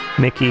Duck,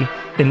 Mickey,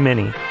 and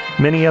Minnie,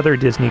 many other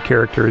Disney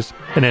characters,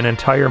 and an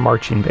entire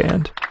marching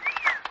band.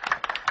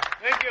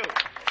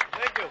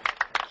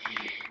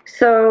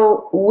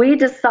 So we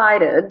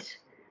decided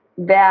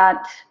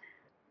that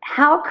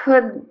how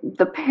could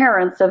the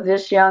parents of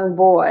this young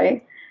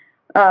boy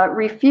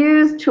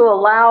refuse to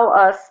allow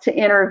us to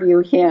interview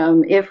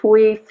him if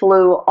we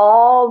flew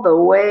all the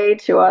way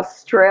to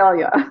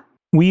Australia?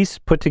 Weiss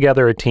put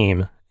together a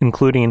team,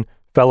 including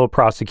fellow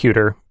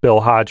prosecutor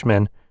Bill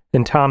Hodgman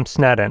and Tom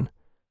Sneddon,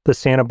 the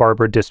Santa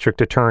Barbara district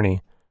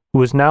attorney,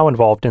 who is now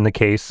involved in the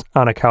case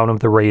on account of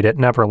the raid at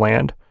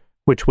Neverland,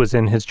 which was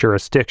in his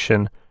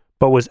jurisdiction,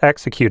 but was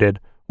executed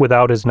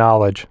without his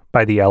knowledge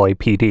by the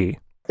LAPD.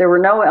 There were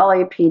no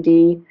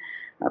LAPD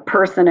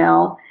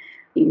personnel.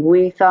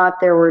 We thought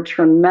there were a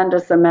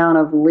tremendous amount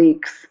of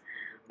leaks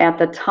at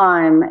the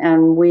time,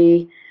 and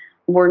we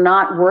were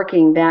not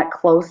working that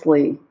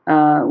closely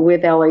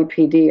with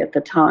LAPD at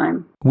the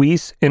time.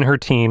 Weiss and her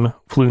team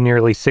flew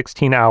nearly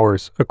 16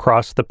 hours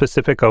across the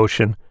Pacific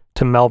Ocean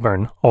to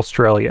Melbourne,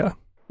 Australia.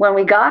 When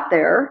we got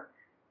there,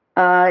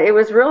 it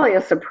was really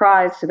a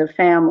surprise to the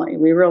family.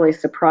 We really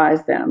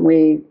surprised them.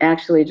 We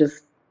actually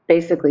just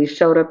basically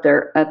showed up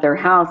at their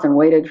house and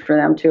waited for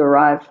them to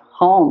arrive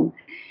home.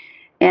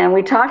 And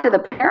we talked to the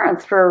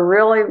parents for a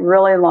really,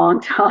 really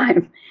long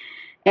time.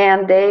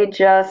 And they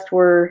just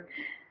were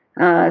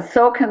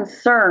so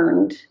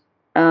concerned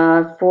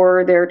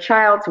for their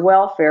child's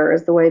welfare,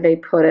 is the way they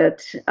put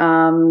it,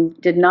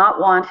 did not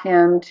want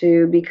him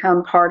to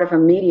become part of a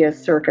media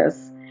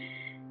circus,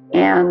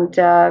 and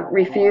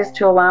refused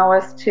to allow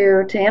us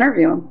to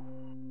interview him.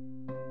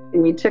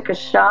 We took a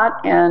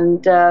shot,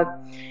 and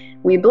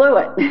we blew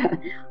it.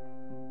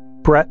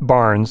 Brett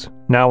Barnes,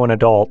 now an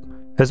adult,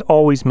 has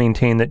always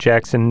maintained that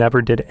Jackson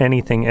never did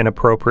anything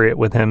inappropriate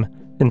with him,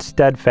 and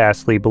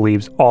steadfastly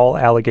believes all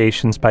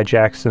allegations by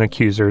Jackson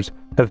accusers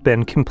have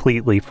been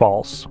completely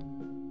false.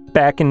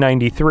 Back in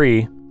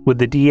 '93, with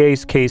the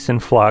DA's case in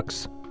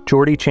flux,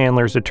 Jordy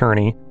Chandler's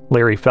attorney,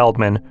 Larry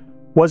Feldman,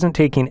 wasn't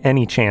taking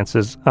any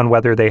chances on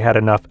whether they had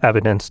enough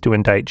evidence to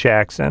indict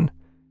Jackson.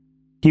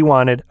 He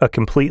wanted a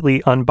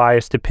completely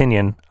unbiased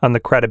opinion on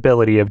the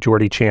credibility of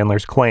Jordy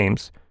Chandler's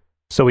claims,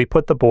 so he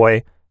put the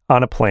boy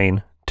on a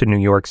plane to New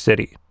York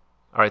City.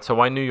 All right, so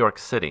why New York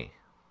City?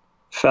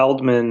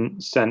 Feldman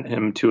sent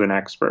him to an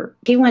expert.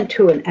 He went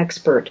to an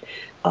expert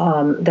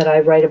that I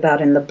write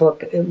about in the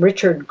book,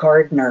 Richard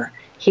Gardner.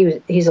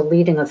 He's a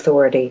leading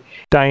authority.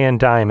 Diane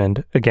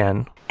Diamond,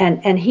 again.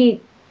 And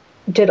he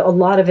did a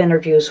lot of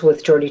interviews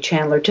with Jordy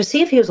Chandler to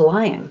see if he was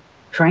lying,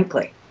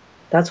 frankly.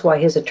 That's why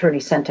his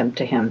attorney sent him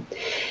to him.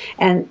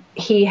 And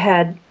he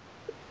had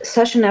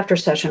session after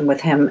session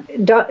with him.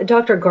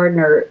 Dr.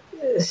 Gardner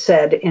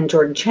said in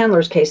Jordy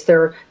Chandler's case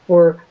there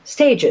were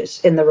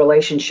stages in the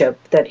relationship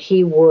that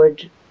he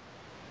would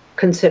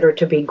consider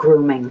to be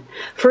grooming.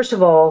 First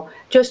of all,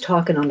 just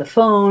talking on the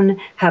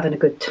phone, having a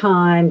good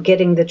time,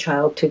 getting the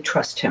child to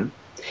trust him.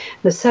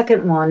 The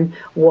second one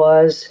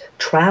was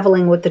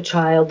traveling with the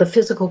child, the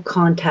physical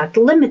contact,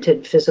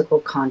 limited physical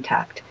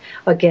contact.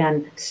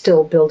 Again,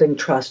 still building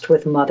trust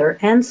with mother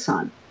and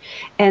son.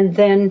 And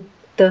then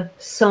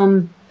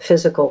some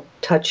physical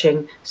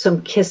touching,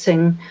 some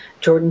kissing.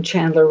 Jordy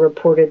Chandler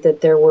reported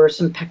that there were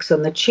some pecks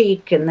on the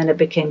cheek, and then it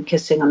became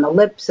kissing on the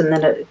lips, and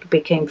then it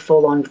became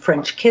full-on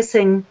French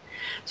kissing.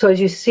 So as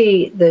you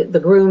see, the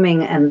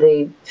grooming and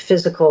the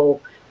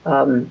physical,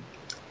 the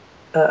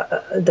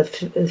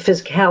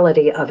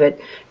physicality of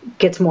it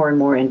gets more and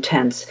more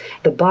intense.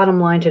 The bottom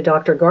line to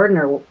Dr.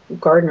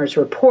 Gardner's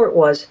report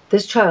was,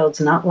 this child's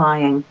not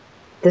lying.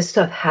 This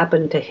stuff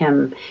happened to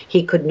him.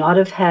 He could not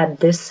have had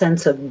this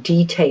sense of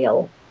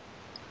detail,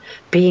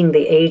 being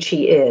the age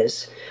he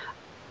is,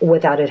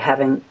 without it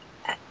having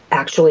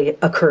actually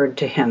occurred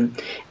to him.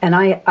 And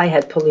I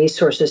had police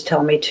sources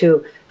tell me,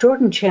 too,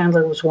 Jordy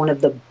Chandler was one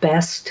of the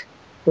best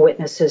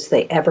witnesses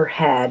they ever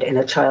had in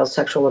a child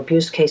sexual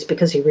abuse case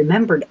because he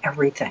remembered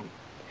everything.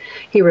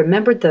 He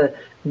remembered the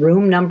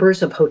room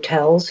numbers of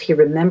hotels. He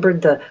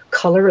remembered the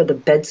color of the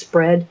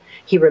bedspread.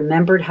 He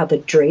remembered how the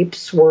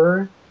drapes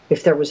were,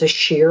 if there was a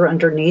sheer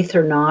underneath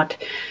or not.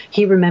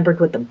 He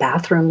remembered what the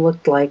bathroom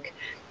looked like.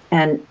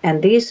 And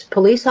these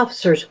police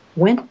officers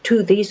went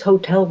to these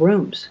hotel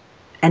rooms,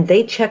 and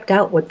they checked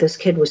out what this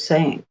kid was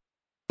saying.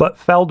 But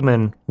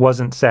Feldman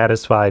wasn't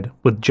satisfied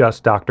with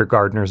just Dr.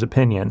 Gardner's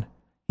opinion.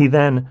 He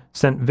then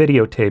sent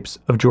videotapes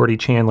of Jordy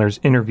Chandler's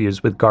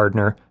interviews with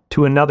Gardner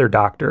to another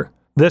doctor,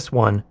 this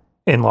one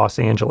in Los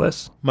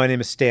Angeles. My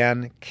name is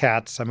Stan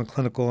Katz. I'm a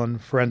clinical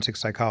and forensic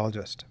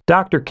psychologist.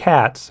 Dr.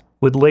 Katz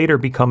would later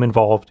become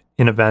involved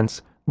in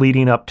events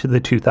leading up to the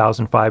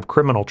 2005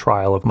 criminal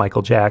trial of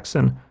Michael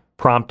Jackson,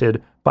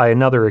 prompted by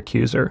another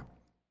accuser.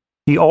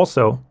 He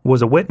also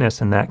was a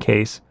witness in that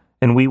case,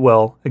 and we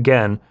will,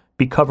 again,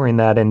 be covering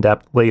that in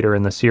depth later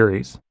in the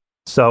series.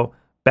 So,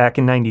 back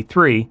in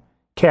 '93,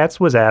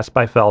 Katz was asked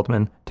by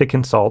Feldman to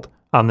consult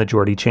on the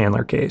Jordy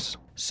Chandler case.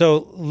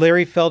 So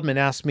Larry Feldman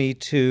asked me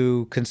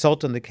to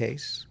consult on the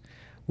case.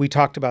 We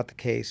talked about the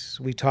case.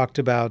 We talked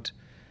about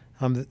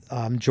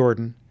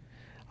Jordan.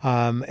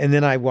 And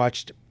then I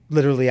watched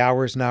literally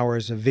hours and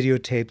hours of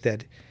videotape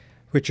that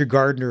Richard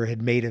Gardner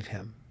had made of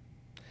him.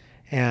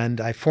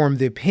 And I formed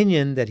the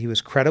opinion that he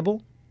was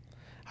credible.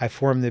 I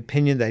formed the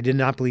opinion that I did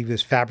not believe he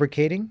was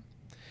fabricating.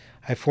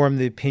 I formed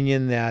the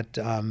opinion that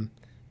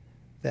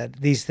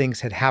that these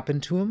things had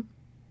happened to him.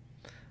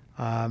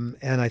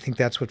 And I think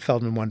that's what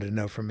Feldman wanted to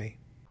know from me.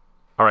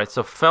 All right,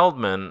 so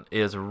Feldman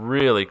is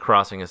really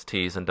crossing his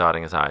T's and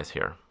dotting his I's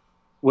here.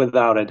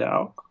 Without a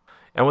doubt.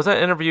 And was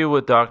that interview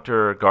with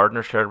Dr.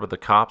 Gardner shared with the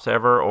cops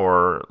ever,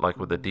 or like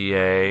with the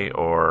DA,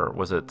 or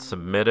was it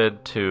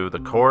submitted to the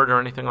court or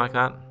anything like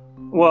that?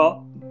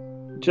 Well,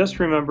 just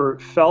remember,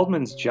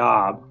 Feldman's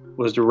job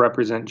was to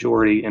represent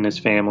Jordy and his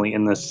family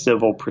in the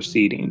civil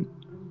proceeding.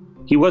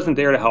 He wasn't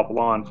there to help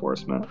law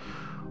enforcement.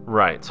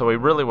 Right. So he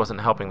really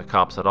wasn't helping the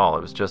cops at all.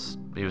 He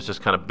was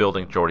just kind of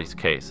building Jordy's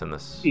case in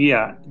this.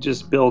 Yeah,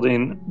 just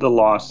building the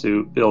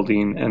lawsuit,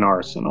 building an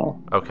arsenal.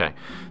 Okay.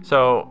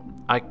 So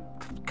I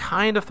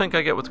kind of think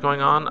I get what's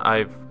going on.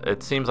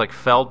 It seems like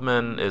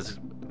Feldman is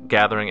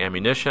gathering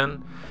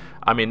ammunition.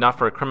 I mean, not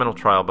for a criminal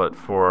trial, but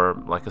for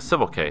like a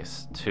civil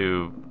case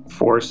to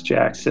force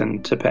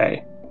Jackson to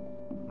pay.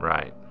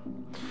 Right.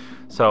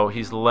 So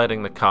he's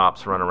letting the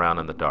cops run around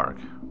in the dark.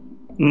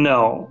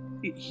 No,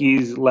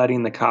 he's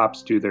letting the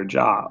cops do their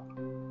job.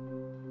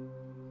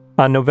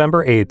 On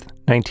November 8th,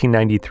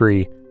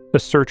 1993, a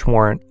search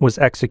warrant was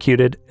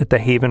executed at the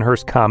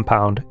Havenhurst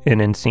compound in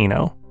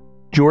Encino.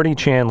 Jordy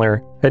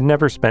Chandler had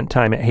never spent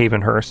time at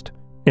Havenhurst,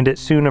 and it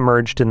soon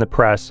emerged in the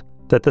press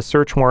that the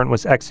search warrant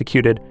was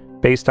executed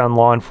based on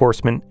law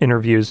enforcement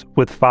interviews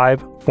with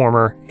 5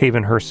 former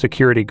Havenhurst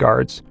security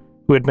guards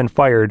who had been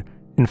fired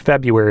in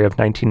February of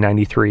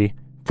 1993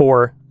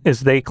 for,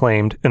 as they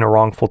claimed in a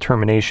wrongful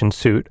termination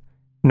suit,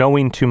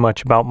 knowing too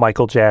much about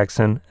Michael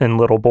Jackson and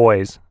little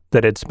boys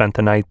that had spent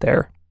the night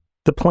there.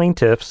 The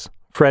plaintiffs,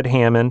 Fred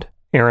Hammond,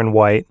 Aaron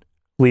White,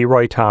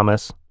 Leroy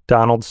Thomas,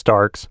 Donald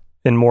Starks,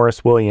 and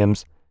Morris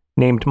Williams,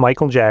 named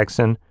Michael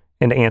Jackson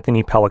and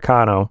Anthony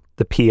Pellicano,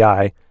 the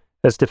PI,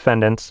 as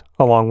defendants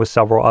along with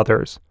several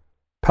others.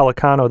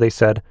 Pellicano, they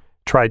said,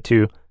 tried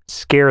to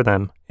scare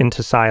them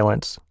into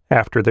silence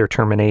after their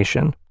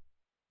termination.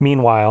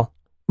 Meanwhile,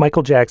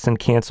 Michael Jackson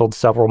canceled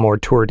several more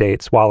tour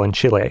dates while in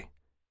Chile.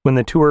 When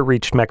the tour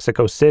reached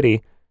Mexico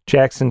City,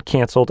 Jackson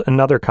canceled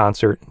another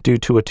concert due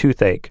to a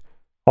toothache,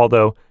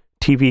 although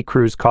TV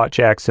crews caught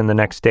Jackson the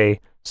next day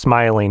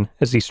smiling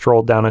as he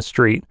strolled down a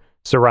street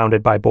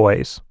surrounded by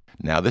boys.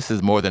 Now, this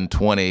is more than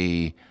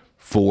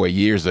 24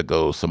 years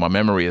ago, so my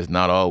memory is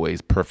not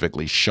always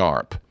perfectly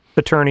sharp.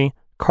 Attorney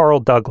Carl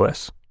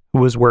Douglas, who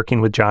was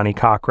working with Johnny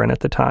Cochran at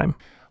the time.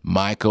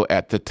 Michael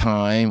at the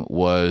time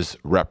was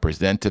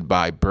represented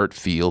by Burt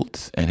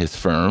Fields and his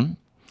firm.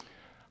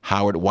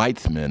 Howard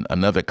Weitzman,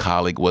 another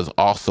colleague, was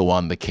also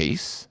on the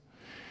case.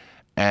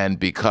 And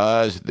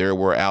because there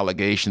were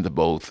allegations of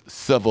both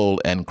civil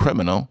and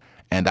criminal,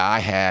 and I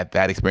had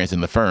that experience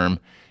in the firm,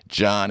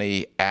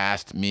 Johnny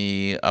asked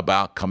me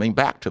about coming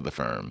back to the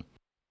firm.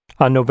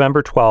 On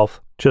November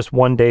 12th, just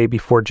one day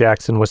before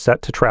Jackson was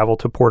set to travel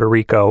to Puerto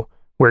Rico,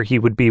 where he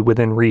would be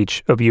within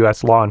reach of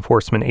U.S. law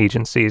enforcement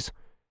agencies,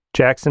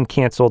 Jackson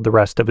canceled the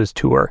rest of his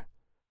tour.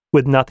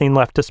 With nothing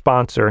left to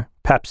sponsor,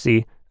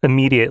 Pepsi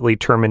immediately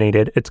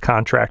terminated its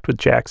contract with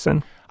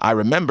Jackson. I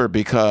remember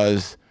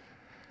because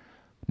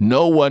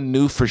no one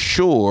knew for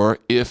sure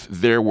if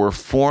there were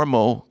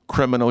formal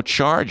criminal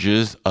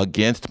charges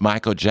against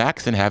Michael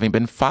Jackson having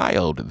been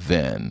filed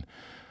then.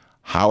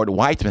 Howard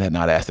Weitzman had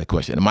not asked that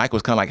question. And Michael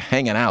was kind of like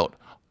hanging out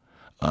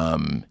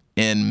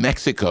in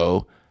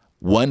Mexico,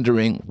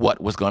 wondering what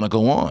was going to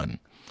go on.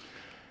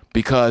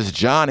 Because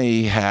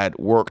Johnny had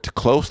worked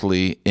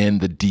closely in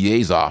the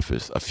DA's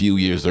office a few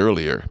years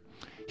earlier.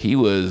 He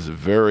was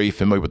very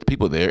familiar with the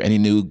people there, and he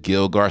knew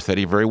Gil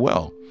Garcetti very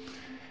well.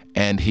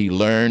 And he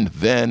learned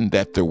then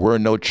that there were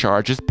no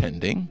charges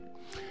pending.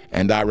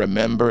 And I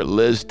remember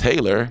Liz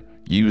Taylor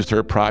used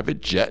her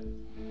private jet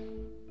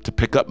to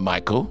pick up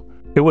Michael.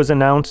 It was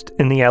announced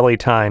in the LA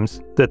Times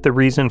that the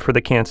reason for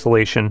the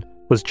cancellation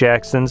was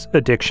Jackson's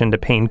addiction to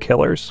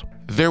painkillers.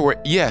 There were,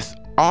 yes,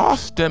 all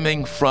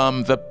stemming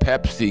from the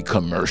Pepsi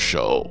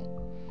commercial.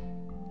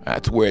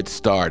 That's where it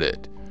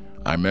started.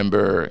 I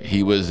remember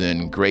he was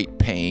in great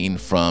pain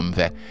from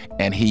that,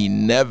 and he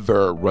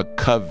never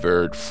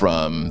recovered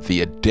from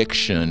the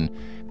addiction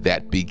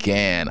that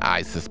began,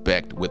 I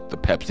suspect, with the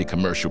Pepsi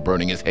commercial,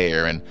 burning his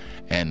hair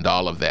and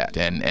all of that,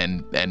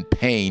 and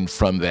pain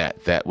from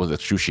that was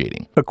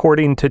excruciating.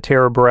 According to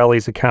Tara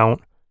Borelli's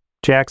account,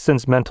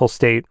 Jackson's mental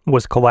state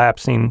was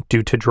collapsing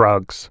due to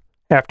drugs.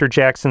 After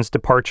Jackson's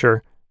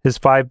departure, his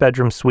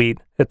 5-bedroom suite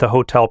at the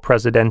Hotel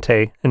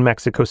Presidente in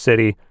Mexico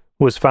City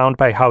was found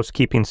by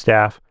housekeeping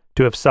staff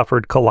to have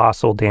suffered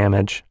colossal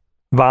damage.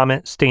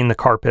 Vomit stained the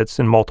carpets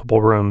in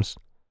multiple rooms.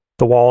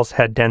 The walls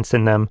had dents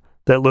in them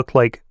that looked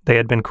like they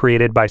had been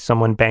created by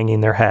someone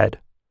banging their head.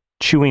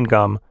 Chewing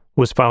gum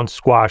was found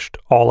squashed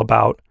all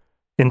about,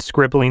 and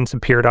scribblings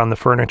appeared on the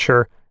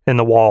furniture and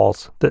the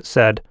walls that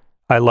said,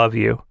 "I love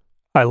you,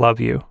 I love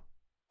you."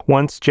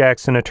 Once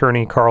Jackson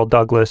attorney Carl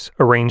Douglas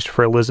arranged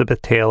for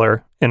Elizabeth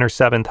Taylor and her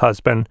 7th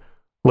husband,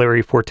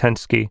 Larry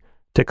Fortensky,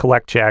 to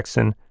collect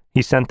Jackson,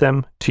 he sent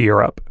them to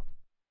Europe.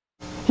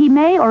 He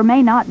may or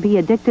may not be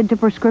addicted to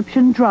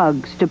prescription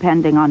drugs,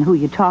 depending on who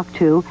you talk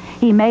to.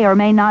 He may or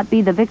may not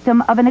be the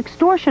victim of an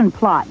extortion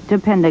plot,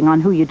 depending on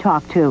who you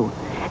talk to.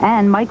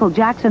 And Michael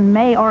Jackson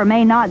may or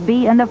may not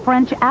be in the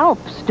French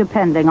Alps,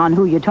 depending on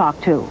who you talk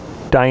to.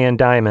 Diane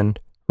Diamond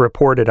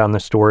reported on the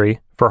story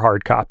for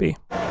Hard Copy.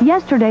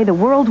 Yesterday, the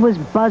world was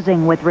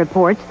buzzing with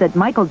reports that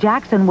Michael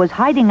Jackson was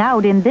hiding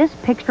out in this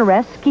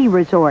picturesque ski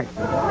resort.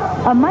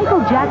 A Michael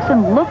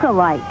Jackson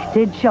look-alike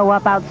did show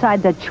up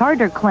outside the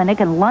charter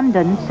clinic in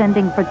London,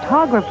 sending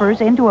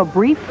photographers into a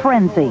brief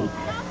frenzy.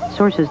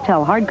 Sources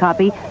tell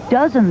Hardcopy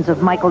dozens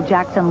of Michael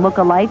Jackson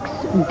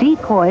lookalikes,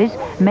 decoys,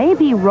 may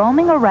be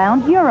roaming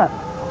around Europe,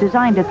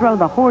 designed to throw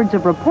the hordes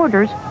of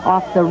reporters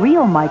off the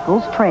real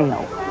Michael's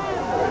trail.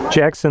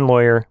 Jackson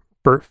lawyer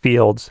Burt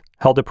Fields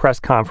held a press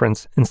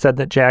conference and said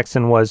that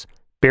Jackson was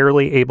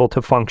barely able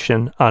to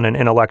function on an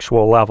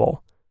intellectual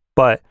level,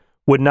 but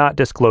would not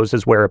disclose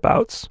his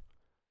whereabouts.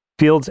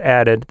 Fields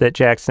added that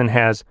Jackson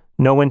has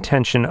no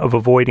intention of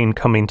avoiding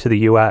coming to the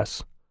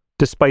U.S.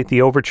 Despite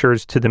the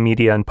overtures to the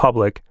media and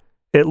public,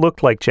 it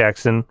looked like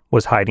Jackson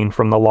was hiding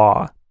from the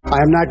law.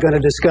 I'm not going to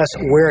discuss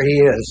where he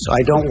is.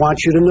 I don't want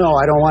you to know.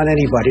 I don't want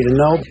anybody to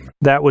know.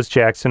 That was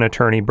Jackson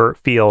attorney Burt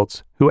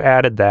Fields, who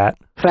added that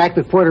the fact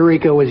that Puerto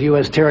Rico was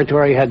U.S.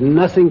 territory had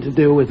nothing to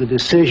do with the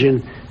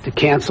decision to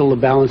cancel the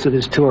balance of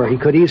his tour. He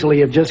could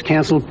easily have just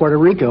canceled Puerto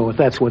Rico if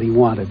that's what he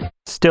wanted.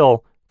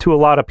 Still, to a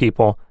lot of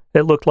people,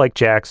 it looked like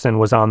Jackson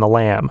was on the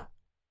lam.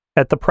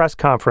 At the press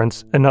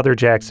conference, another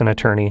Jackson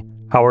attorney,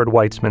 Howard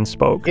Weitzman,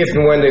 spoke. If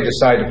and when they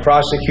decide to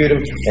prosecute him,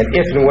 and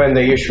if and when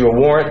they issue a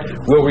warrant,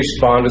 we'll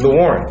respond to the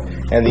warrant.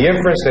 And the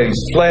inference that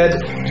he's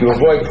fled to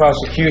avoid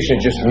prosecution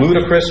is just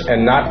ludicrous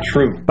and not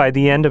true. By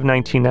the end of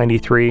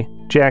 1993,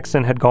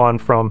 Jackson had gone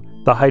from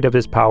the height of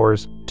his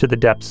powers to the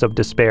depths of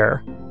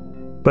despair.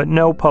 But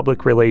no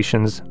public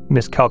relations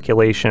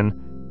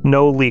miscalculation,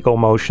 no legal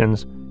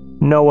motions,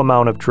 no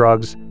amount of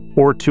drugs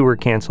or tour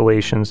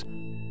cancellations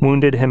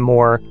wounded him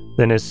more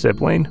than his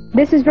sibling.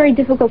 This is very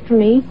difficult for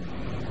me.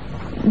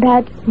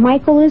 That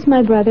Michael is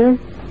my brother.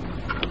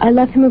 I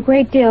love him a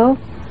great deal,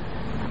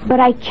 but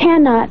I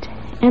cannot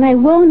and I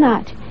will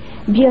not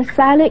be a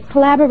silent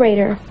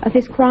collaborator of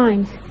his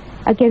crimes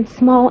against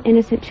small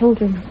innocent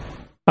children.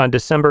 On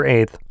December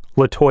 8th,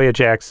 LaToya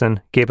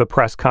Jackson gave a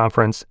press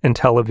conference in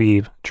Tel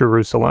Aviv,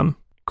 Jerusalem.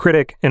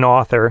 Critic and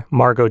author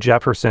Margot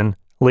Jefferson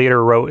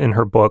later wrote in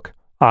her book,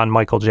 On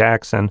Michael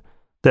Jackson,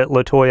 that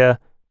LaToya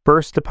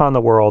burst upon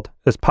the world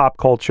as pop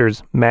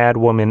culture's mad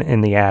woman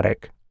in the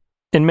attic.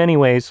 In many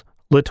ways,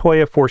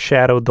 LaToya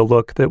foreshadowed the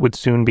look that would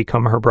soon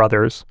become her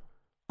brother's,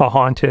 a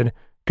haunted,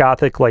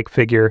 gothic-like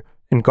figure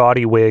in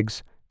gaudy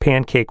wigs,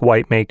 pancake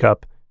white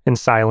makeup, and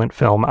silent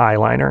film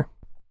eyeliner.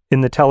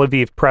 In the Tel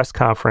Aviv press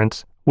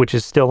conference, which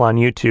is still on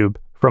YouTube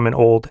from an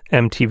old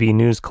MTV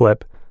News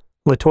clip,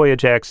 LaToya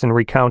Jackson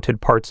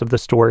recounted parts of the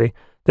story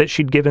that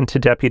she'd given to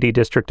Deputy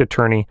District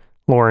Attorney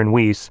Lauren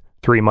Weiss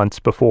 3 months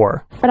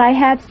before. But I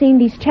have seen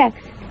these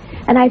checks,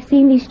 and I've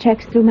seen these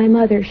checks through my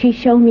mother. She's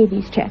shown me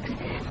these checks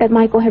that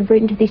Michael had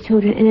written to these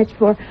children, and it's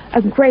for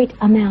a great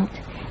amount.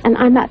 And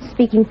I'm not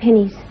speaking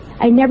pennies.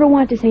 I never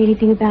want to say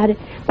anything about it,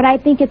 but I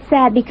think it's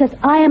sad because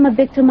I am a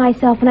victim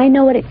myself, and I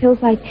know what it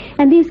feels like.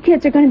 And these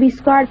kids are going to be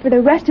scarred for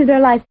the rest of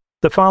their life.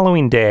 The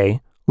following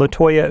day,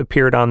 LaToya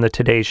appeared on the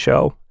Today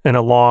Show in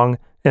a long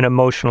and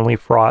emotionally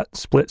fraught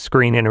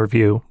split-screen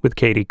interview with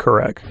Katie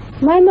Couric.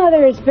 My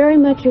mother is very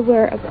much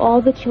aware of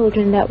all the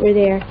children that were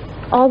there,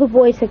 all the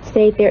boys that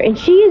stayed there, and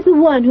she is the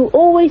one who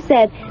always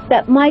said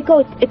that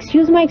Michael,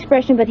 excuse my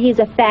expression, but he's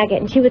a faggot,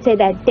 and she would say,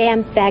 that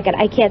damn faggot,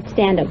 I can't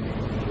stand him.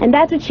 And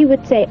that's what she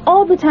would say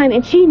all the time,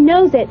 and she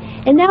knows it,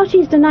 and now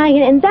she's denying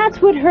it, and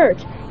that's what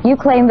hurt. You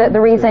claim that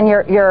the reason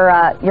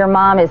your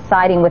mom is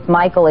siding with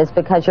Michael is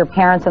because your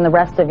parents and the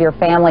rest of your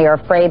family are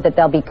afraid that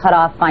they'll be cut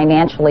off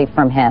financially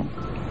from him.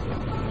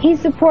 He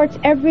supports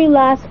every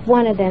last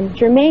one of them.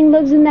 Jermaine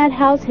lives in that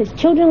house, his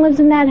children lives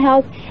in that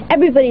house,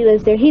 everybody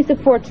lives there. He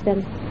supports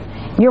them.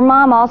 Your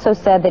mom also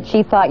said that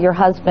she thought your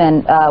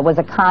husband was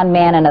a con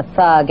man and a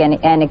thug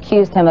and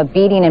accused him of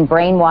beating and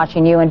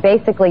brainwashing you, and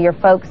basically your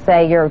folks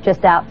say you're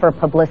just out for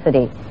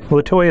publicity.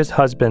 LaToya's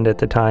husband at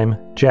the time,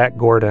 Jack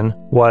Gordon,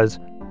 was,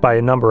 by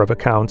a number of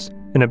accounts,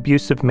 an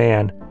abusive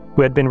man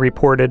who had been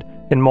reported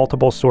in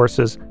multiple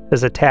sources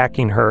as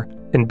attacking her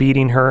and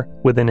beating her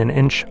within an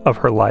inch of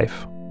her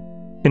life.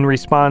 In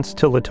response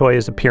to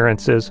LaToya's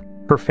appearances,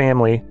 her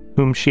family,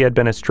 whom she had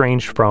been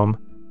estranged from,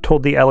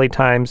 told the LA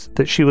Times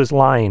that she was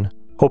lying,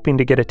 hoping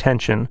to get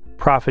attention,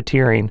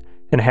 profiteering,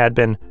 and had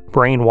been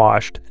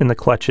brainwashed in the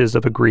clutches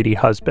of a greedy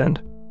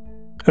husband.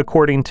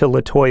 According to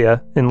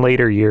LaToya, in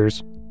later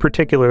years,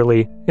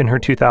 particularly in her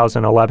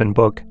 2011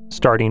 book,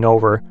 Starting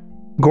Over,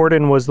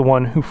 Gordon was the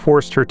one who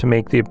forced her to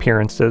make the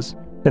appearances,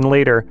 and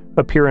later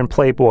appear in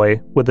Playboy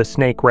with a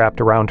snake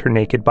wrapped around her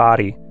naked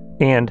body,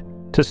 and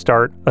to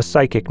start a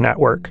psychic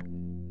network.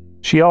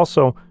 She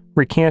also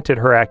recanted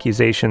her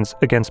accusations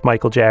against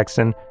Michael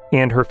Jackson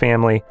and her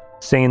family,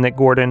 saying that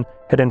Gordon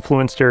had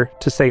influenced her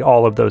to say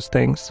all of those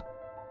things.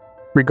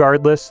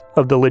 Regardless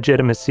of the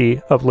legitimacy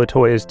of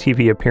LaToya's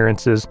TV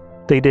appearances,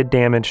 they did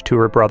damage to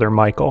her brother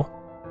Michael.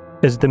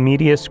 As the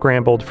media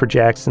scrambled for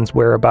Jackson's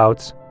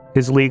whereabouts,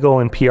 his legal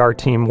and PR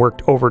team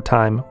worked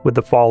overtime with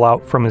the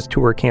fallout from his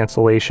tour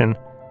cancellation,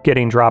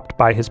 getting dropped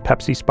by his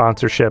Pepsi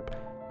sponsorship,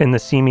 and the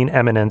seeming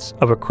imminence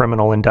of a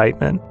criminal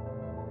indictment.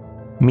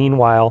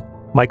 Meanwhile,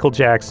 Michael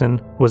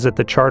Jackson was at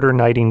the Charter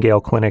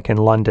Nightingale Clinic in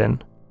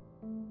London.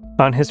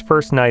 On his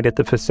first night at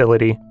the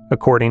facility,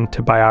 according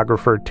to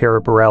biographer Tara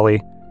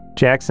Borelli,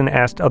 Jackson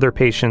asked other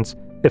patients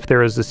if there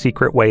was a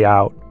secret way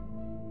out.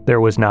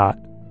 There was not.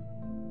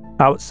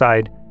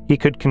 Outside, he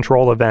could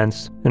control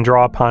events and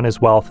draw upon his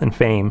wealth and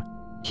fame.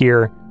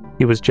 Here,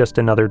 he was just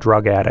another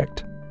drug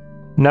addict.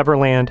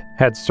 Neverland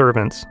had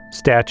servants,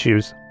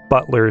 statues,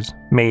 butlers,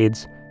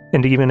 maids,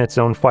 and even its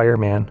own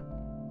fireman.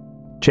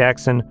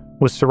 Jackson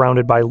was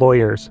surrounded by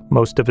lawyers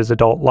most of his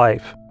adult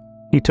life.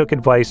 He took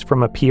advice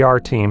from a PR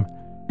team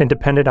and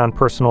depended on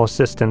personal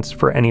assistance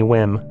for any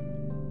whim.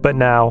 But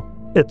now,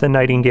 at the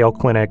Nightingale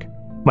Clinic,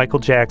 Michael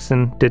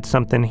Jackson did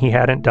something he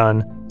hadn't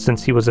done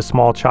since he was a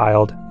small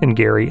child in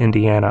Gary,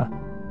 Indiana.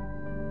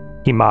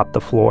 He mopped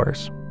the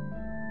floors.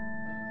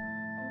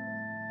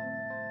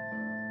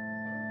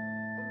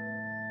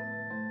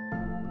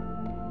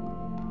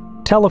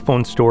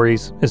 Telephone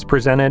Stories is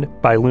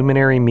presented by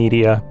Luminary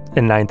Media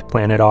and Ninth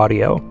Planet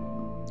Audio.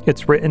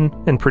 It's written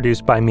and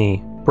produced by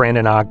me,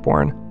 Brandon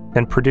Ogborn,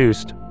 and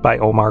produced by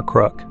Omar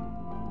Crook.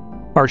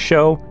 Our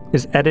show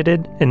is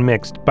edited and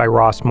mixed by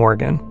Ross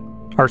Morgan.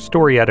 Our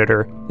story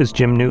editor is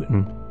Jim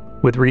Newton,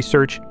 with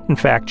research and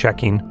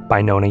fact-checking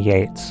by Nona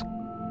Yates.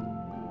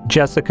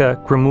 Jessica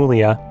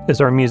Gramuglia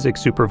is our music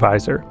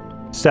supervisor.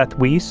 Seth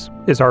Weiss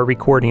is our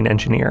recording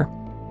engineer.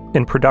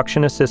 And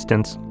production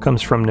assistance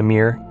comes from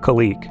Namir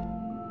Khalik.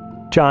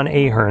 John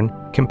Ahern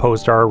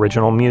composed our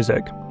original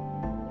music.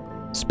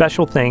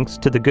 Special thanks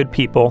to the good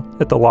people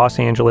at the Los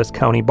Angeles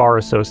County Bar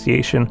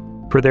Association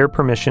for their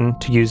permission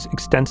to use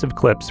extensive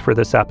clips for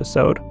this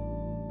episode.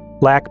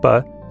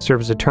 LACBA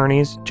serves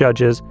attorneys,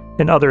 judges,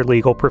 and other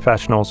legal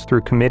professionals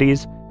through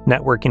committees,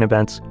 networking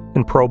events,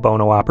 and pro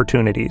bono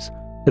opportunities,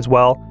 as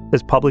well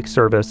as public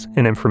service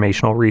and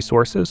informational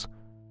resources.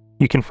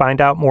 You can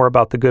find out more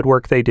about the good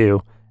work they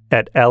do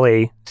at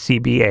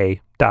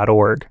lacba.org.